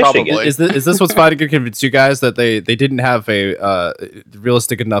Lake Michigan. Probably. Is this what's finally going to convince you guys that they didn't have a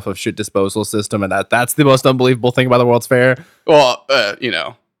realistic enough of shit disposal system, and that's the most unbelievable thing about the World's Fair? Well,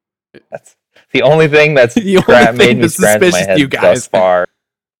 that's the only thing that's made me scratch my head you guys. thus far.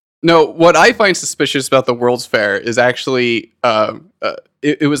 No, what I find suspicious about the World's Fair is actually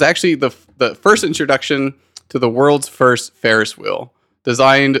it was actually the first introduction to the world's first Ferris wheel,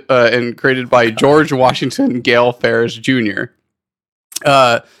 designed and created by George Washington Gale Ferris Jr.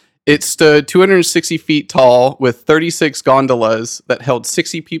 It stood 260 feet tall with 36 gondolas that held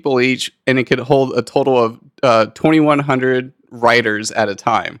 60 people each, and it could hold a total of 2,100 riders at a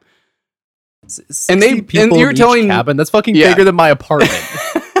time. And you were telling cabin that's fucking bigger than my apartment.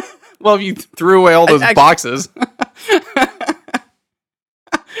 Well, if you threw away all those boxes.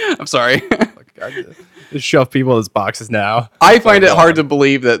 I'm sorry. Just shove people as boxes now. I find it hard to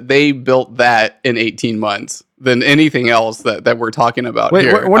believe that they built that in 18 months than anything else that we're talking about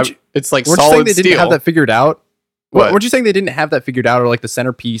here. It's like solid they steel. Didn't have that figured out? What? Weren't you saying they didn't have that figured out, or like the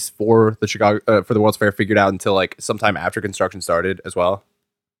centerpiece for the Chicago for the World's Fair figured out until like sometime after construction started as well?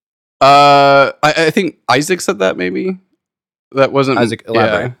 I think Isaac said that maybe. That wasn't Isaac.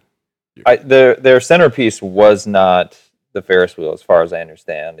 Elaborate. Yeah. Their centerpiece was not the Ferris wheel, as far as I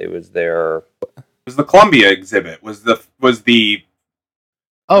understand. It was their. It was the Columbia exhibit. Was the.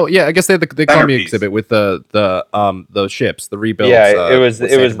 Oh yeah, I guess they had the Columbia exhibit with the ships, the rebuilds. Yeah, it was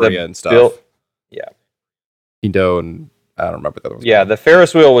the and stuff. Built, yeah, Indo and I don't remember the other ones. Yeah, the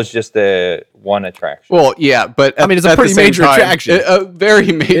Ferris wheel was just the one attraction. Well, yeah, but I mean, it's a pretty major attraction. A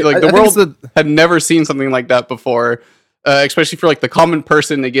very major. Like the world had never seen something like that before. Especially for like the common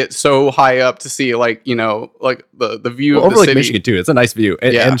person to get so high up to see like like the view of the over city. Lake Michigan too. It's a nice view,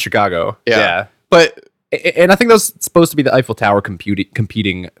 and Chicago. Yeah, but and I think that's supposed to be the Eiffel Tower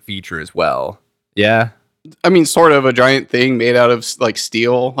competing feature as well. Yeah, I mean, sort of a giant thing made out of like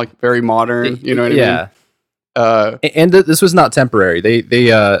steel, like very modern. You know what I mean? And this was not temporary.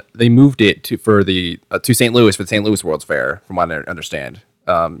 They moved it to St. Louis for the St. Louis World's Fair, from what I understand.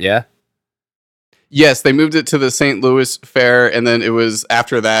 Yeah. Yes, they moved it to the St. Louis Fair, and then it was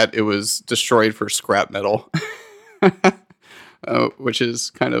after that it was destroyed for scrap metal, which is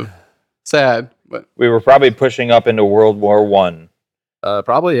kind of sad. But we were probably pushing up into World War I.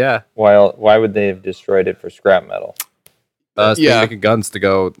 Probably, yeah. Why would they have destroyed it for scrap metal? Making guns to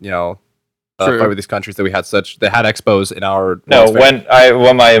go, fight with these countries that we had that had expos in our. No,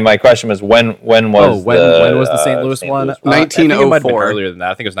 my question was when was the St. Louis one? 1904. Earlier than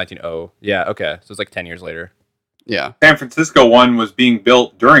that, I think it was 1900. Yeah, okay, so it's like 10 years later. Yeah, San Francisco one was being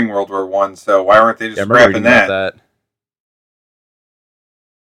built during World War I, so why weren't they just scrapping that?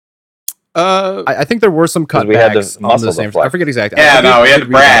 I think there were some cutbacks on the same. I forget exactly. Yeah, we had to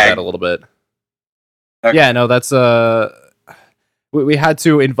brag that a little bit. Okay. Yeah, no, that's we had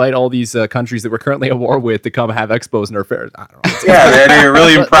to invite all these countries that we're currently at war with to come have expos in our fairs. I don't know. Yeah, they're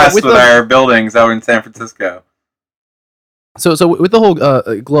really impressed with the- our buildings out in San Francisco. So with the whole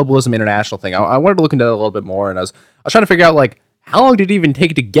globalism international thing, I wanted to look into it a little bit more, and I was trying to figure out like how long did it even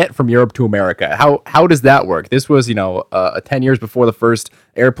take to get from Europe to America? How does that work? This was 10 years before the first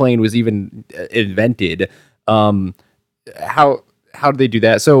airplane was even invented. How do they do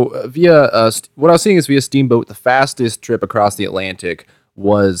that? So via what I was seeing is via steamboat, the fastest trip across the Atlantic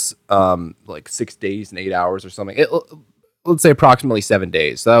was like 6 days and 8 hours or something. Let's say approximately 7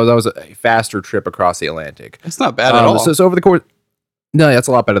 days. So that was a faster trip across the Atlantic. It's not bad at all. So over the course, no, that's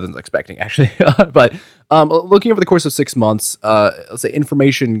a lot better than I was expecting actually. But looking over the course of 6 months, let's say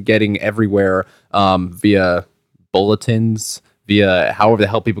information getting everywhere via bulletins, via however the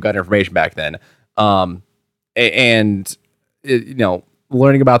hell people got information back then,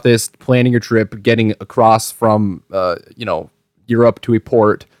 learning about this, planning your trip, getting across from Europe to a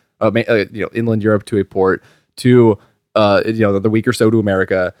port, inland Europe to a port to the week or so to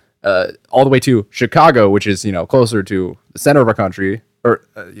America, all the way to Chicago, which is closer to the center of our country, or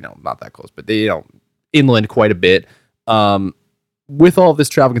not that close, but inland quite a bit. With all of this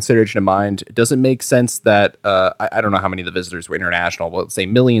travel consideration in mind, it doesn't make sense that I don't know how many of the visitors were international, but let's say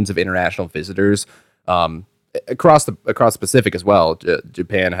millions of international visitors across the Pacific as well.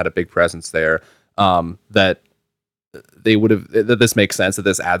 Japan had a big presence there. That they would have. That this makes sense. That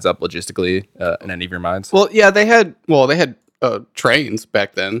this adds up logistically in any of your minds. Well, yeah, they had trains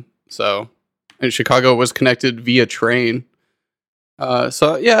back then. So, and Chicago was connected via train.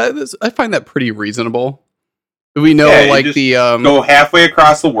 So yeah, I find that pretty reasonable. We know, Yeah, you like just the go halfway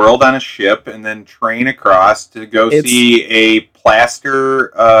across the world on a ship and then train across to go see a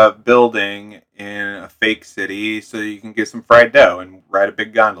plaster building in a fake city so you can get some fried dough and ride a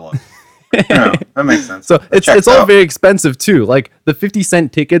big gondola. That makes sense. So That it's checks all out. very expensive too. Like the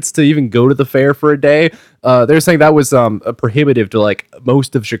 50-cent tickets to even go to the fair for a day. They're saying that was prohibitive to like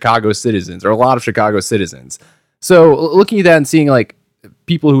most of Chicago's citizens or a lot of Chicago's citizens. So looking at that and seeing like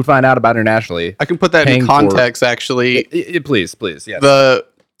people who find out about internationally, I can put that paying in for- context. Actually, please, yeah. the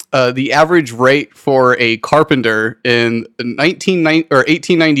average rate for a carpenter in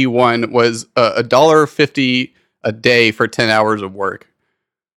 1891 was $1.50 a day for 10 hours of work.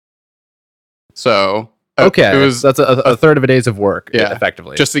 So Okay, it was so that's a third of a day's of work, Yeah,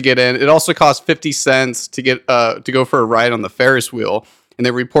 effectively. just to get in. It also cost 50 cents to get to go for a ride on the Ferris wheel, and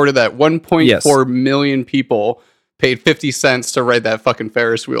they reported that 1.4 million people paid 50 cents to ride that fucking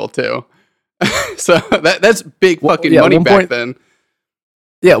Ferris wheel too. So that's big fucking money back then.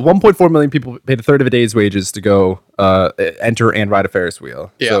 Yeah, 1.4 million people paid a third of a day's wages to go enter and ride a Ferris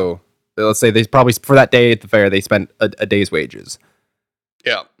wheel. Yeah. So let's say they probably for that day at the fair they spent a day's wages.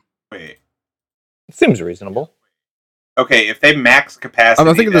 Yeah. Wait. Seems reasonable. Okay, if they max capacity,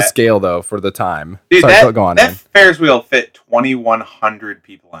 I'm thinking of the scale though for the time. Dude, Sorry, go on. that man. Ferris wheel fit 2,100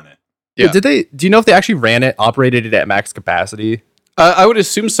 people on it. Yeah. Do you know if they actually operated it at max capacity? I would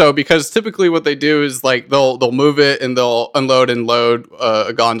assume so, because typically what they do is like they'll move it and they'll unload and load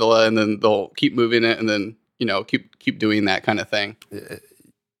a gondola, and then they'll keep moving it, and then keep doing that kind of thing.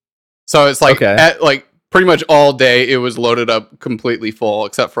 So it's like Okay. at like pretty much all day it was loaded up completely full,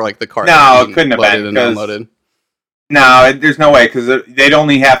 except for like the cart. No, being it couldn't have loaded been, and 'cause- unloaded. No, there's no way, because they'd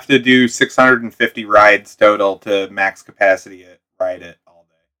only have to do 650 rides total to max capacity ride it all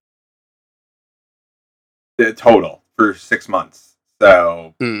day. The total for 6 months.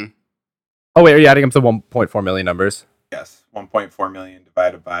 So, Hmm. Oh wait, are you adding up the 1.4 million numbers? yes, 1.4 million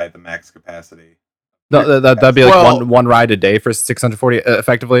divided by the max capacity. No, that'd be like Well- one ride a day for 640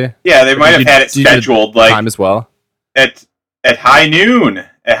 effectively. Yeah, they might have had it Do you do scheduled like time as well. at high noon.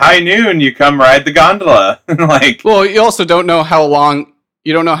 At high noon, you come ride the gondola. Like, Well, you also don't know how long.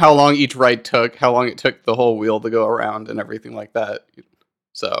 You don't know how long each ride took, how long it took the whole wheel to go around, and everything like that.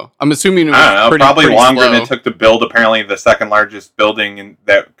 So I'm assuming it was I don't know, pretty, probably pretty longer slow. than it took to build. Apparently, the second largest building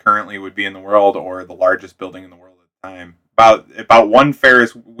that currently would be in the world, or the largest building in the world at the time. About one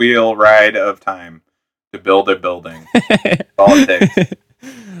Ferris wheel ride of time to build a building. That's all it takes.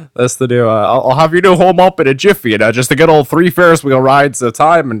 That's the new. I'll have your new home up in a jiffy, and just to get all 3 Ferris wheel rides at a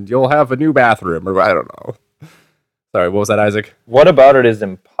time, and you'll have a new bathroom. Or I don't know. Sorry, what was that, Isaac? What about it is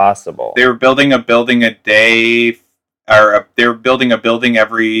impossible? They were building a building a day, they were building a building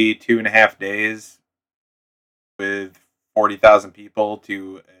every 2.5 days with 40,000 people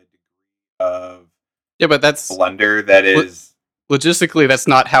to a degree of Yeah, but that's splendor that is logistically that's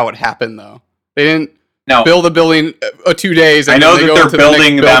not how it happened though. They didn't no. build a building 2 days. And I know then they that go they're into the next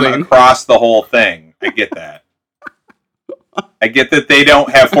building them building. across the whole thing. I get that. I get that they don't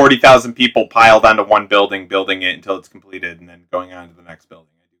have 40,000 people piled onto one building, building it until it's completed, and then going on to the next building.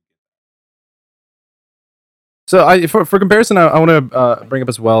 So for comparison, I want to bring up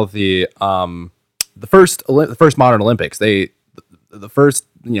as well the first modern Olympics. The first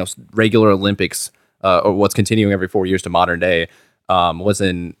regular Olympics, or what's continuing every 4 years to modern day, was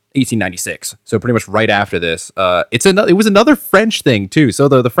in 1896. So pretty much right after this, it was another French thing too. So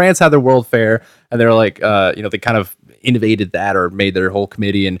the France had their World Fair, and they're like, they kind of innovated that or made their whole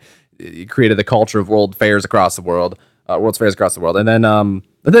committee and created the culture of World Fairs across the world, World's Fairs across the world, and then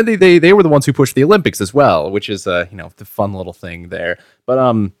they were the ones who pushed the Olympics as well, which is the fun little thing there. But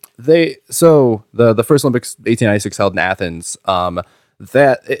the first Olympics 1896 held in Athens.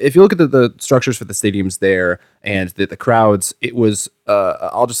 That if you look at the structures for the stadiums there and the crowds, it was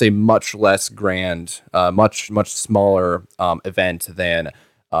I'll just say much less grand, much smaller event than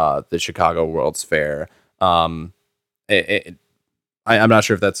the Chicago World's Fair. I'm not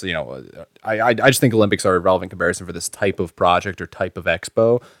sure if that's I just think Olympics are a relevant comparison for this type of project or type of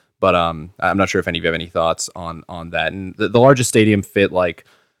expo, but I'm not sure if any of you have any thoughts on that. And the largest stadium fit like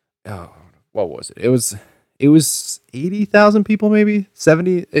what was it? It was 80,000 people, maybe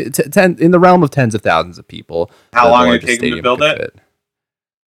 70, 10 in the realm of tens of thousands of people. How long did it take them to build it? Fit.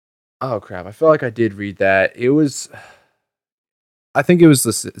 Oh crap! I feel like I did read that. I think it was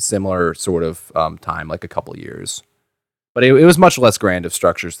a similar sort of time, like a couple years. But it was much less grand of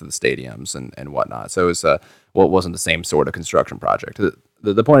structures to the stadiums and whatnot. So it was wasn't the same sort of construction project.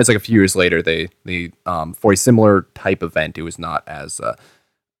 The point is, like a few years later, they for a similar type event, it was not as it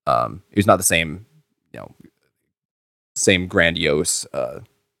was not the same same grandiose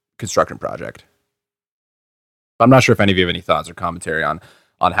construction project. I'm not sure if any of you have any thoughts or commentary on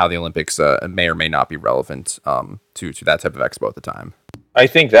how the Olympics may or may not be relevant to that type of expo at the time. I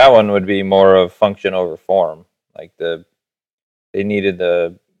think that one would be more of function over form. Like they needed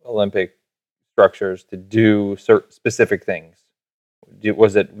the Olympic structures to do specific things.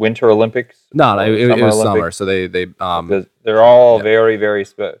 Was it Winter Olympics? No, it was Olympics? summer. So they because they're all very, very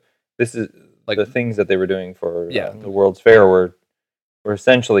this is like the things that they were doing for the World's Fair were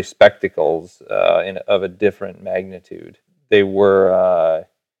essentially spectacles of a different magnitude. They were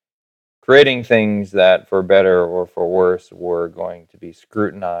creating things that, for better or for worse, were going to be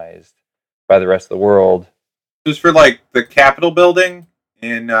scrutinized by the rest of the world. Just for like the Capitol building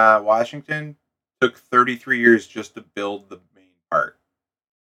in Washington, took 33 years just to build the main part,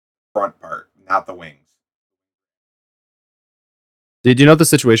 front part, not the wings. Did you know what the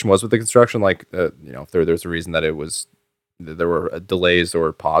situation was with the construction? Like, if there's a reason that there were delays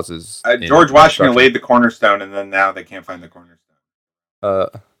or pauses. George Washington laid the cornerstone, and then now they can't find the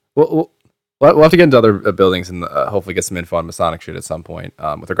cornerstone. We'll have to get into other buildings and hopefully get some info on Masonic shit at some point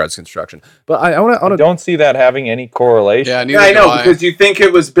with regards to construction. But I want to. Don't see that having any correlation. Yeah, I know, because you think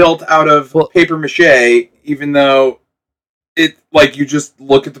it was built out of paper mache, even though it, like, you just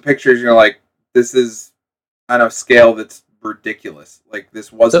look at the pictures and you're like, this is on a scale that's ridiculous. Like,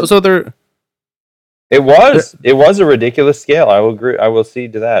 this wasn't. So there. It was a ridiculous scale. I will agree. I will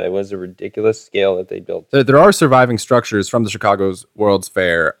cede to that. It was a ridiculous scale that they built. There are surviving structures from the Chicago's World's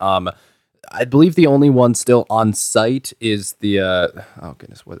Fair. I believe the only one still on site is the oh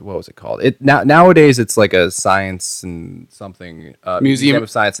goodness, what was it called? Nowadays it's like a science and something Museum of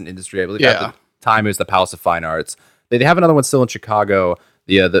Science and Industry. I believe at the time it was the Palace of Fine Arts. They have another one still in Chicago.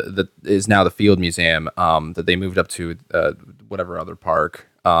 The is now the Field Museum that they moved up to whatever other park.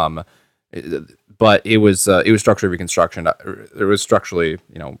 But it was structurally reconstruction. It was structurally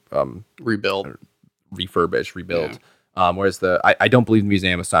rebuilt, refurbished, rebuilt. Yeah. Whereas I don't believe the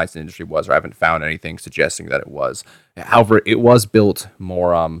Museum of Science and Industry was, or I haven't found anything suggesting that it was. However, it was built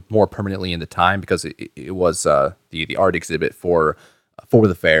more permanently in the time because it was the art exhibit for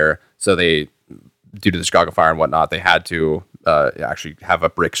the fair. So they, due to the Chicago fire and whatnot, they had to actually have a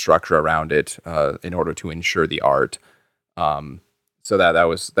brick structure around it in order to ensure the art. So that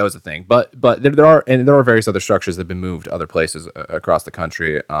was the thing. But there are various other structures that have been moved to other places across the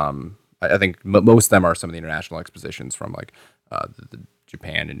country. I think most of them are some of the international expositions from like the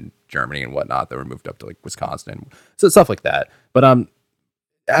Japan and Germany and whatnot that were moved up to like Wisconsin, so stuff like that. But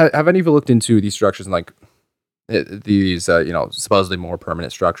have any of you looked into these structures and like these supposedly more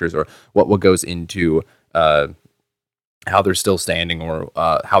permanent structures, or what goes into how they're still standing, or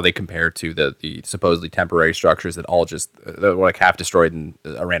how they compare to the supposedly temporary structures that all just that were like half destroyed in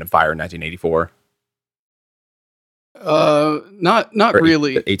a random fire in 1984? Not Or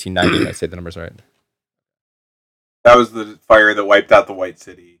really. 1890. Did I say the numbers right? That was the fire that wiped out the White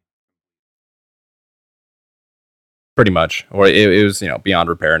City. Pretty much, or it was beyond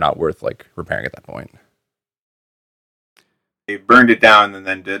repair, not worth like repairing at that point. burned it down and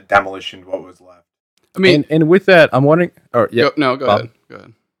then did demolition what was left. I mean, and with that, I'm wondering. Or yeah, go Bob? ahead. Go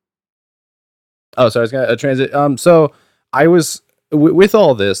ahead. Oh, sorry, I was gonna transit. So I was with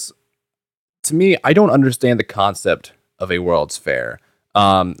all this. To me, I don't understand the concept of a World's Fair.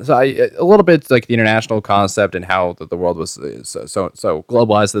 So a little bit like the international concept and how the world was so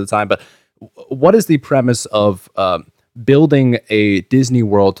globalized at the time. But what is the premise of building a Disney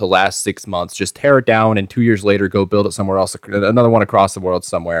World to last 6 months? Just tear it down and 2 years later go build it somewhere else, another one across the world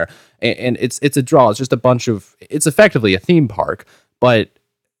somewhere. And it's a draw. It's just a bunch of. It's effectively a theme park, but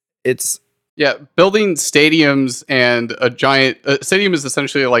it's. Yeah, building stadiums and a giant stadium is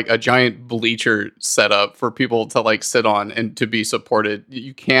essentially like a giant bleacher setup for people to like sit on and to be supported.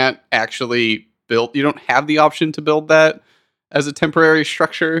 You can't actually build. You don't have the option to build that as a temporary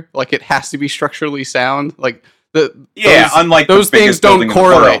structure. Like it has to be structurally sound. Like unlike those the things biggest don't building in the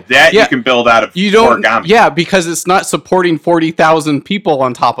correlate. world, that you can build out of you don't. origami. Yeah, because it's not supporting 40,000 people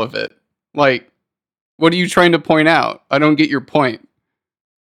on top of it. Like, what are you trying to point out? I don't get your point.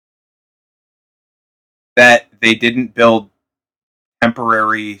 That they didn't build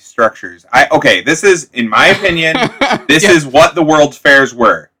temporary structures. This is, in my opinion, this is what the World's Fairs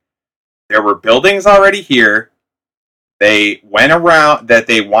were. There were buildings already here. They went around that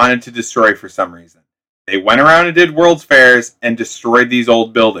they wanted to destroy for some reason. They went around and did World's Fairs and destroyed these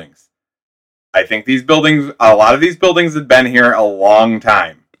old buildings. I think a lot of these buildings had been here a long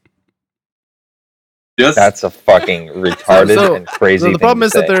time. That's a fucking retarded and crazy. So the problem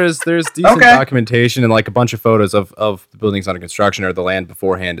is that there's decent Okay. documentation and like a bunch of photos of the buildings under construction or the land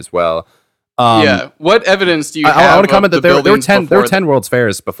beforehand as well. What evidence do you have? I want to comment of that the there were 10 buildings 10 World's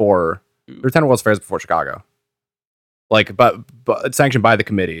Fairs before. There were 10 World's Fairs before Chicago. Like, but sanctioned by the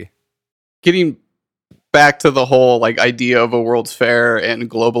committee. Getting back to the whole like idea of a World's Fair and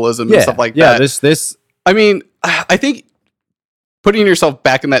globalism and stuff like yeah, that. this. I mean, I think putting yourself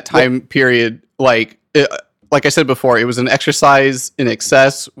back in that time period, like I said before, it was an exercise in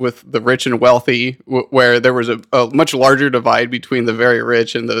excess with the rich and wealthy, where there was a much larger divide between the very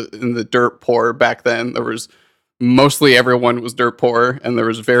rich and the dirt poor. Back then, there was mostly everyone was dirt poor, and there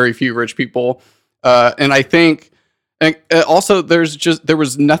was very few rich people. And I think, and also there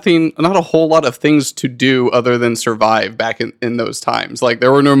was not a whole lot of things to do other than survive back in those times. Like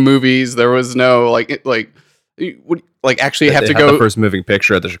there were no movies, there was no actually have They to had go. the first moving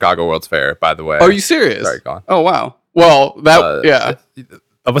picture at the Chicago World's Fair, by the way. Are you serious? Sorry, go on. Oh wow. Well, that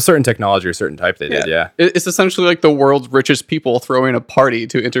Of a certain technology or certain type they did, yeah. It's essentially like the world's richest people throwing a party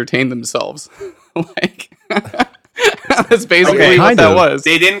to entertain themselves. Like that's basically what that was.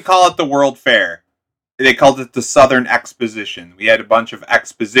 They didn't call it the World Fair. They called it the Southern Exposition. We had a bunch of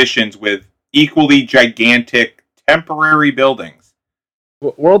expositions with equally gigantic temporary buildings.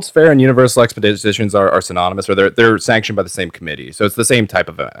 World's Fair and Universal Expositions are synonymous, or they're sanctioned by the same committee, so it's the same type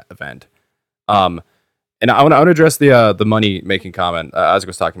of event. And I want to address the money making comment as I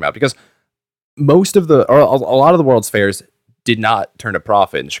was talking about, because most of a lot of the World's Fairs did not turn a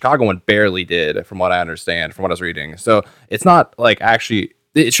profit, and Chicago one barely did, from what I understand, from what I was reading. So it's not like actually.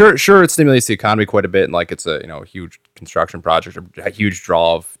 Sure, it stimulates the economy quite a bit, and like it's a huge construction project, or a huge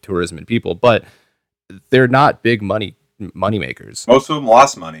draw of tourism and people, but they're not big money makers. Most of them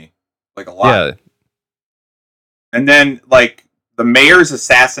lost money, like a lot. Yeah, and then like the mayor's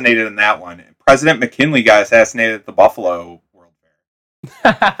assassinated in that one. President McKinley got assassinated at the Buffalo World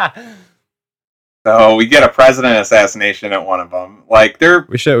Fair. So we get a president assassination at one of them. Like they're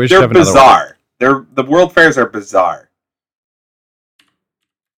we should they're have another bizarre. The World Fairs are bizarre.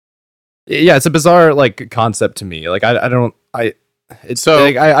 Yeah, it's a bizarre like concept to me. Like it's So-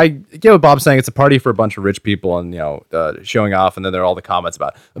 like, I get what Bob's saying. It's a party for a bunch of rich people and showing off, and then there are all the comments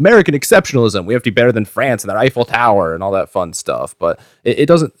about American exceptionalism. We have to be better than France and their Eiffel Tower and all that fun stuff. But it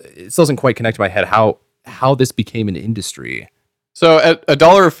doesn't quite connect to my head how this became an industry. So at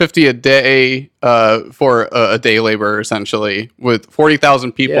 $1.50 a day for a day labor, essentially, with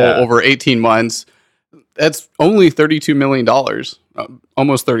 40,000 people over 18 months, that's only $32 million,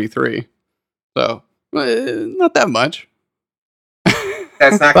 almost 33. So not that much.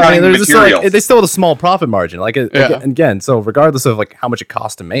 That's not But, I counting mean, the there's still, materials. they still have a small profit margin. Like again, so regardless of like how much it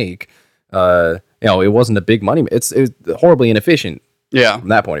costs to make, it wasn't a big money. It's horribly inefficient Yeah. from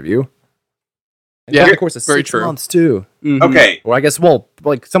that point of view. And Yeah, of course, it's very 6 true. months too. Mhm. Okay, Or I guess,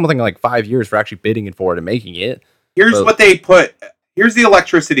 like something like 5 years for actually bidding it for it and making it. here's Well- what they put. Here's the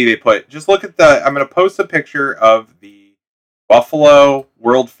electricity they put. Just look at I'm going to post a picture of the Buffalo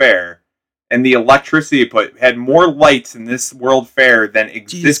World Fair, and the electricity put had more lights in this World Fair than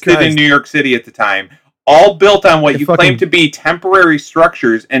existed in Christ. New York City at the time. All built on what It you fucking- claim to be temporary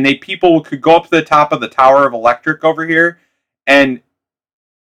structures, and people could go up to the top of the Tower of Electric over here and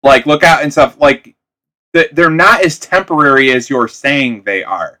like look out and stuff. Like they're not as temporary as you're saying they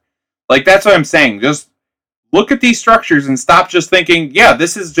are. Like that's what I'm saying. Just look at these structures and stop just thinking, yeah,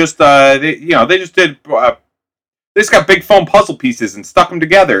 this is just they just did. They just got big foam puzzle pieces and stuck them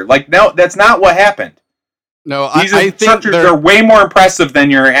together. Like, no, that's not what happened. No, These I think structures are way more impressive than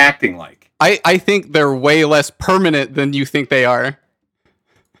you're acting like. I think they're way less permanent than you think they are.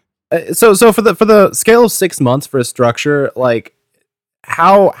 So for the scale of 6 months for a structure, like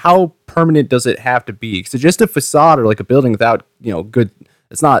how permanent does it have to be? So just a facade or like a building without good,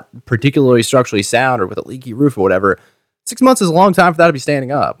 it's not particularly structurally sound or with a leaky roof or whatever. 6 months is a long time for that to be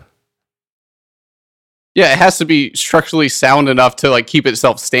standing up. Yeah, it has to be structurally sound enough to like keep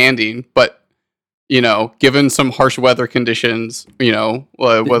itself standing, but given some harsh weather conditions,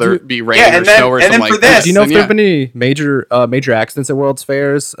 whether it be rain or snow or something like that. Do you know if there have been any major accidents at World's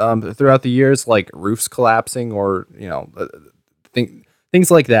Fairs throughout the years, like roofs collapsing or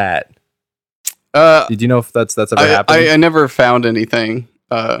things like that? Did you know if that's ever happened? I never found anything.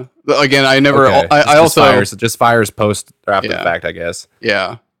 Again, I never. Okay. I also fires post or after the fact, I guess.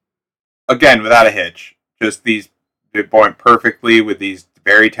 Yeah. Again, without a hitch. Just these went perfectly with these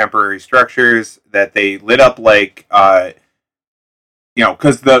very temporary structures that they lit up like,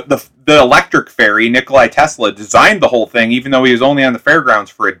 because the electric ferry, Nikolai Tesla, designed the whole thing, even though he was only on the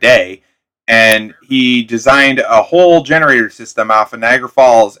fairgrounds for a day. And he designed a whole generator system off of Niagara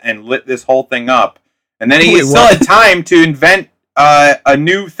Falls and lit this whole thing up. And then he still had time to invent a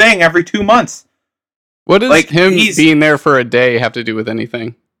new thing every 2 months. What does him being there for a day have to do with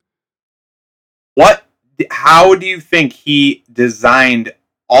anything? How do you think he designed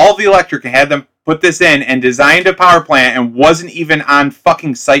all the electric and had them put this in and designed a power plant and wasn't even on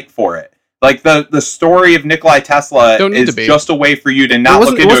fucking site for it? Like the story of Nikolai Tesla is just a way for you to not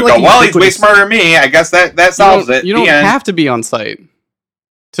look into it and go, well, he's way smarter than me. I guess that solves it. You don't have to be on site.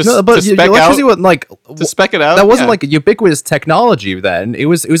 To spec it out. That wasn't like a ubiquitous technology then. It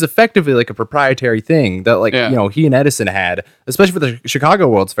was effectively like a proprietary thing that he and Edison had, especially for the Chicago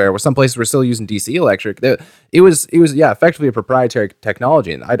World's Fair, where some places were still using DC electric. It was effectively a proprietary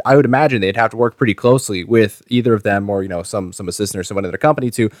technology, and I would imagine they'd have to work pretty closely with either of them or some assistant or someone in their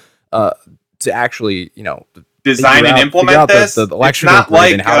company to actually design and implement this. The electrical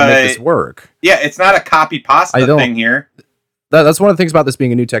grid and how to make this work. Yeah, it's not a copy pasta thing here. That's one of the things about this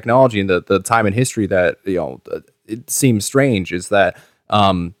being a new technology and the time in history that it seems strange is that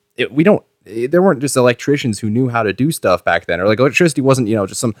there weren't just electricians who knew how to do stuff back then, or like electricity wasn't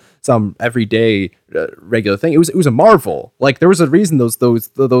just some everyday regular thing. It was a marvel. Like there was a reason those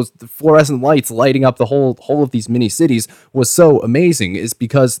fluorescent lights lighting up the whole of these mini cities was so amazing, is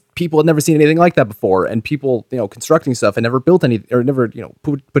because people had never seen anything like that before, and people constructing stuff had never built any or never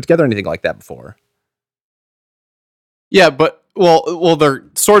put together anything like that before. Yeah, but well, there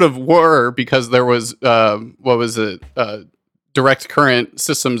sort of were, because there was direct current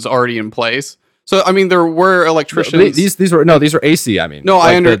systems already in place. So I mean, there were electricians. These were AC. I mean, no,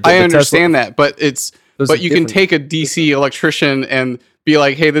 I understand that, but you can take a DC electrician and be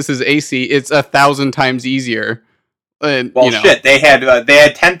like, hey, this is AC. It's 1,000 times easier. And, shit, they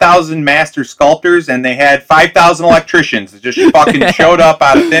had 10,000 master sculptors and they had 5,000 electricians that just fucking showed up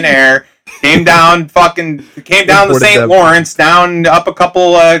out of thin air. Came down the St. Lawrence, down up a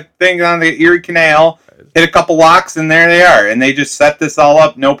couple things on the Erie Canal, hit a couple locks, and there they are. And they just set this all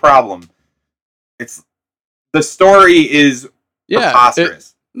up, no problem. The story is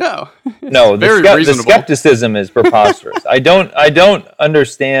preposterous. No, the skepticism is preposterous. I don't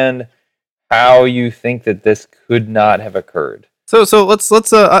understand how you think that this could not have occurred. So let's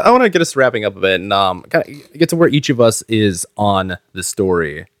I want to get us wrapping up a bit and kind of get to where each of us is on the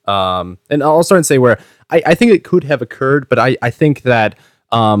story. And I'll start and say where I think it could have occurred, but I think that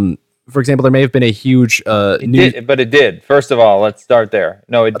for example, there may have been a huge but it did. First of all, let's start there.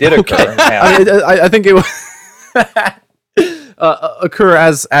 No, it did occur. I think it occur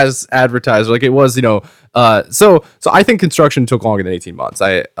as advertised. Like it was, so I think construction took longer than 18 months.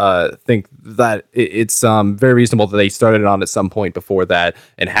 I think that it's very reasonable that they started it on at some point before that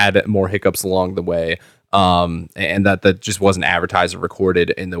and had more hiccups along the way. And that just wasn't advertised or recorded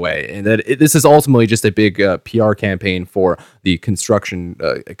in the way, and that this is ultimately just a big PR campaign for the construction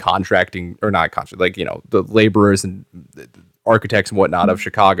contracting, or not contract, like the laborers and architects and whatnot of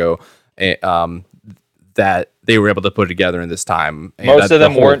Chicago, that they were able to put together in this time. And most of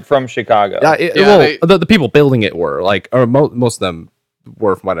them weren't from Chicago. The people building it were most of them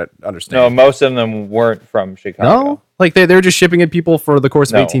were, from what I understand. No, most of them weren't from Chicago. No, like they were just shipping in people for the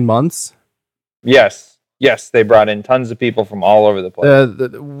course of 18 months. Yes. Yes, they brought in tons of people from all over the place. A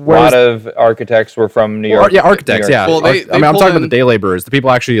Whereas, lot of architects were from New well, York. yeah, architects. New York Yeah, Well, they I mean, I'm pulled talking about in- the day laborers, the people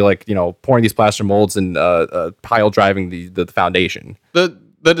actually like pouring these plaster molds and pile driving the foundation. The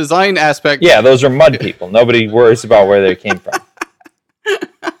design aspect. Yeah, those are mud people. Nobody worries about where they came from.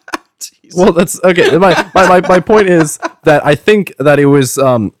 Jeez. Well, that's okay. My point is that I think that it was.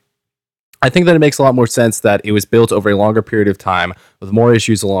 I think that it makes a lot more sense that it was built over a longer period of time with more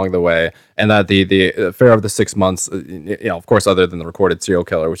issues along the way, and that the Fair of the 6 months, of course, other than the recorded serial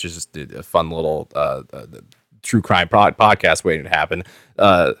killer, which is just a fun little true crime podcast waiting to happen.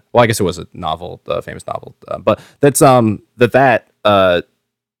 Well, I guess it was a novel, famous novel, but that's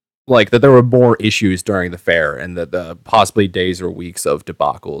like that there were more issues during the fair, and that possibly days or weeks of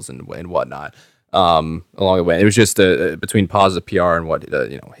debacles and whatnot. Along the way, it was just between positive PR and what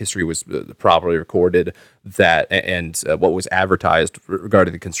history was properly recorded, that and what was advertised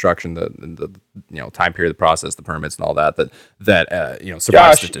regarding the construction, the time period, the process, the permits, and all that survived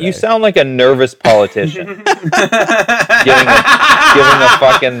Josh, today. you sound like a nervous politician giving a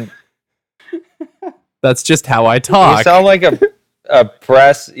fucking. That's just how I You talk. sound like a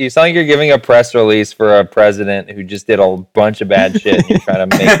press. You sound like you're giving a press release for a president who just did a bunch of bad shit. And you're trying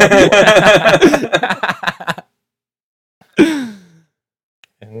to make them.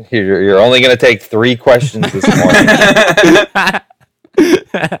 And you're only going to take 3 questions this morning.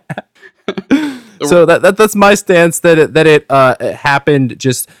 So that's my stance, that it happened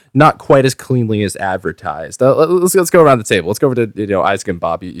just not quite as cleanly as advertised. Let's go around the table. Let's go over to Isaac and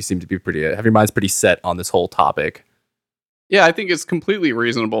Bob. You seem to be have your minds pretty set on this whole topic. Yeah, I think it's completely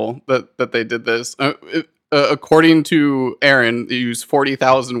reasonable that they did this. According to Aaron, they use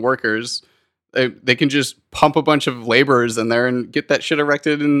 40,000 workers. They can just pump a bunch of laborers in there and get that shit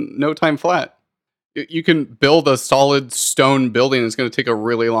erected in no time flat. You can build a solid stone building. It's going to take a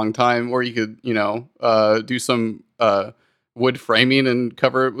really long time, or you could, do some wood framing and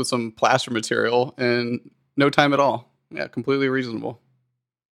cover it with some plaster material in no time at all. Yeah, completely reasonable.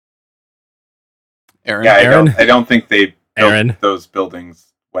 Aaron, Yeah, Aaron? I don't think they built Aaron? those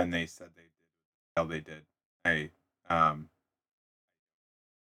buildings when they said they did. How they did.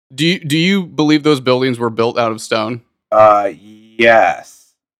 do you believe those buildings were built out of stone?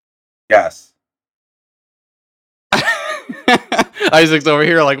 Yes. Isaac's over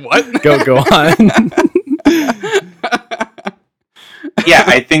here like, what? Go on. Yeah,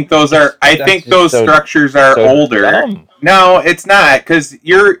 I think those are. I That's think just those so- structures are so older. dumb. No, it's not, because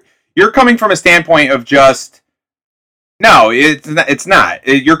you're coming from a standpoint of just. No, it's not.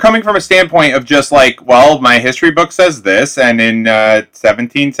 You're coming from a standpoint of just like, well, my history book says this, and in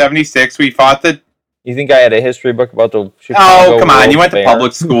 1776 we fought the. You think I had a history book about the Chicago Oh, come on! World You went to Fair?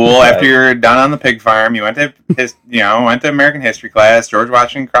 public school after you're done on the pig farm. You went to went to American history class. George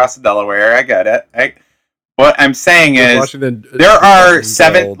Washington crossed the Delaware. I get it. What I'm saying is, there are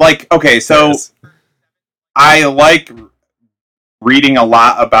 7. Like, okay, so Yes. I like reading a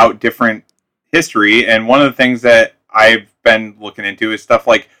lot about different history, and one of the things that I've been looking into is stuff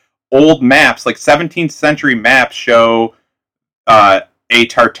like old maps, like 17th century maps show a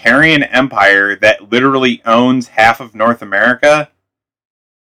Tartarian empire that literally owns half of North America.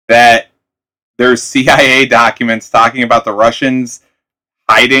 That there's CIA documents talking about the Russians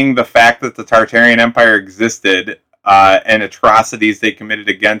hiding the fact that the Tartarian empire existed and atrocities they committed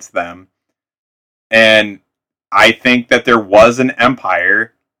against them. And I think that there was an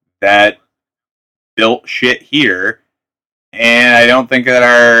empire that built shit here, and I don't think that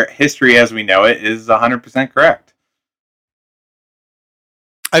our history as we know it is 100% correct.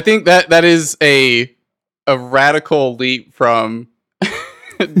 I think that is a radical leap from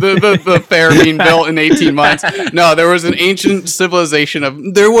the fair being built in 18 months. No, there was an ancient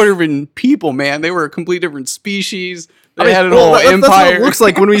civilization there were even people, man. They were a completely different species. They had an whole that's what empire. it looks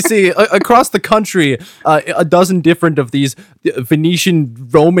like when we see across the country a dozen different of these Venetian,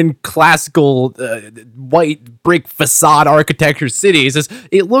 Roman, classical, white brick facade architecture cities.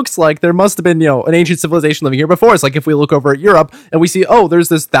 It looks like there must have been, an ancient civilization living here before us. Like if we look over at Europe and we see, oh, there's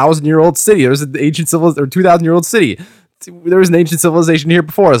this 1,000-year-old city. There's an ancient civilization or 2,000-year-old city. There was an ancient civilization here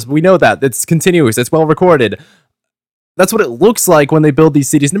before us. We know that. It's continuous. It's well recorded. That's what it looks like when they build these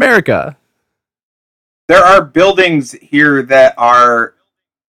cities in America. There are buildings here that are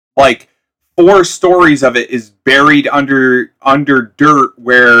like 4 stories of it is buried under dirt,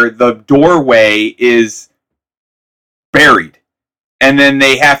 where the doorway is buried, and then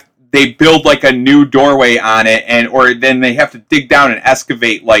they build like a new doorway on it, or then they have to dig down and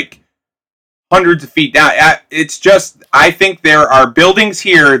excavate like hundreds of feet down. It's just, I think there are buildings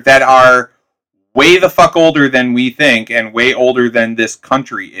here that are way the fuck older than we think, and way older than this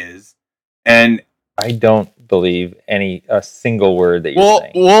country is, and I don't believe a single word that you're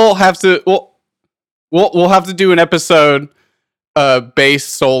saying. We'll have to we'll have to do an episode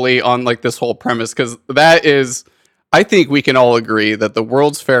based solely on like this whole premise, because that is, I think we can all agree that the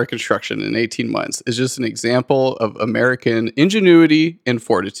World's Fair construction in 18 months is just an example of American ingenuity and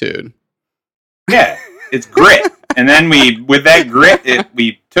fortitude. Yeah, it's grit. And then with that grit,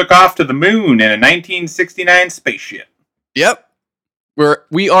 we took off to the moon in a 1969 spaceship. Yep.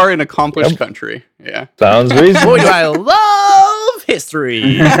 We are an accomplished country. Yeah. Sounds reasonable. Boy, do I love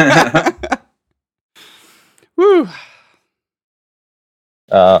history. Woo.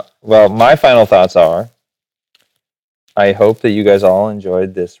 Well, my final thoughts are, I hope that you guys all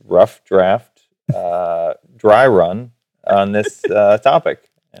enjoyed this rough draft dry run on this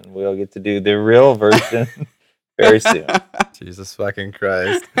topic, and we'll get to do the real version very soon. Jesus fucking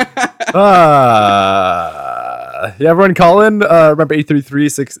Christ. Yeah, everyone call in. Remember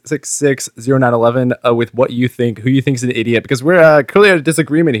 833-666-0911 with what you think, who you think's an idiot, because we're clearly at a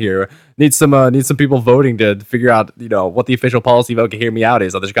disagreement here. Need some people voting to figure out, what the official policy vote, can hear me out,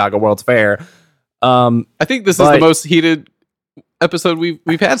 is on the Chicago World's Fair. I think this is the most heated episode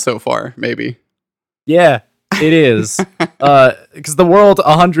we've had so far, maybe. Yeah, it is. Because the world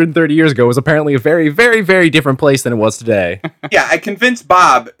 130 years ago was apparently a very, very, very different place than it was today. Yeah, I convinced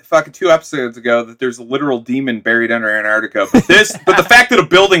Bob fucking 2 episodes ago that there's a literal demon buried under Antarctica. But the fact that a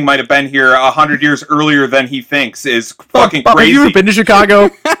building might have been here 100 years earlier than he thinks is fucking Bob, crazy. have you ever been to Chicago?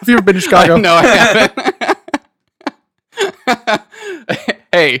 Have you ever been to Chicago? No, I haven't.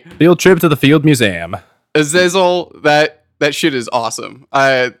 Hey, Field trip to the Field Museum. Azazel, that shit is awesome.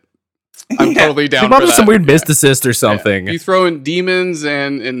 I'm totally down Bob for is that. some weird mysticist or something. You throw in demons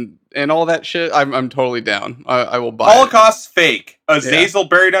and all that shit, I'm totally down. I will buy Holocaust's fake. Azazel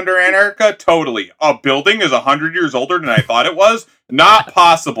buried under Antarctica? Totally. A building is 100 years older than I thought it was? Not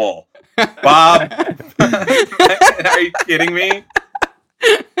possible. Bob, are you kidding me?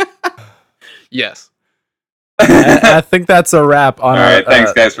 Yes. I think that's a wrap on All right, our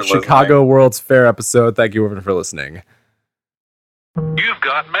thanks, guys, for Chicago World's Fair episode. Thank you everyone for listening. You've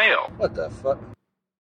got mail. What the fuck?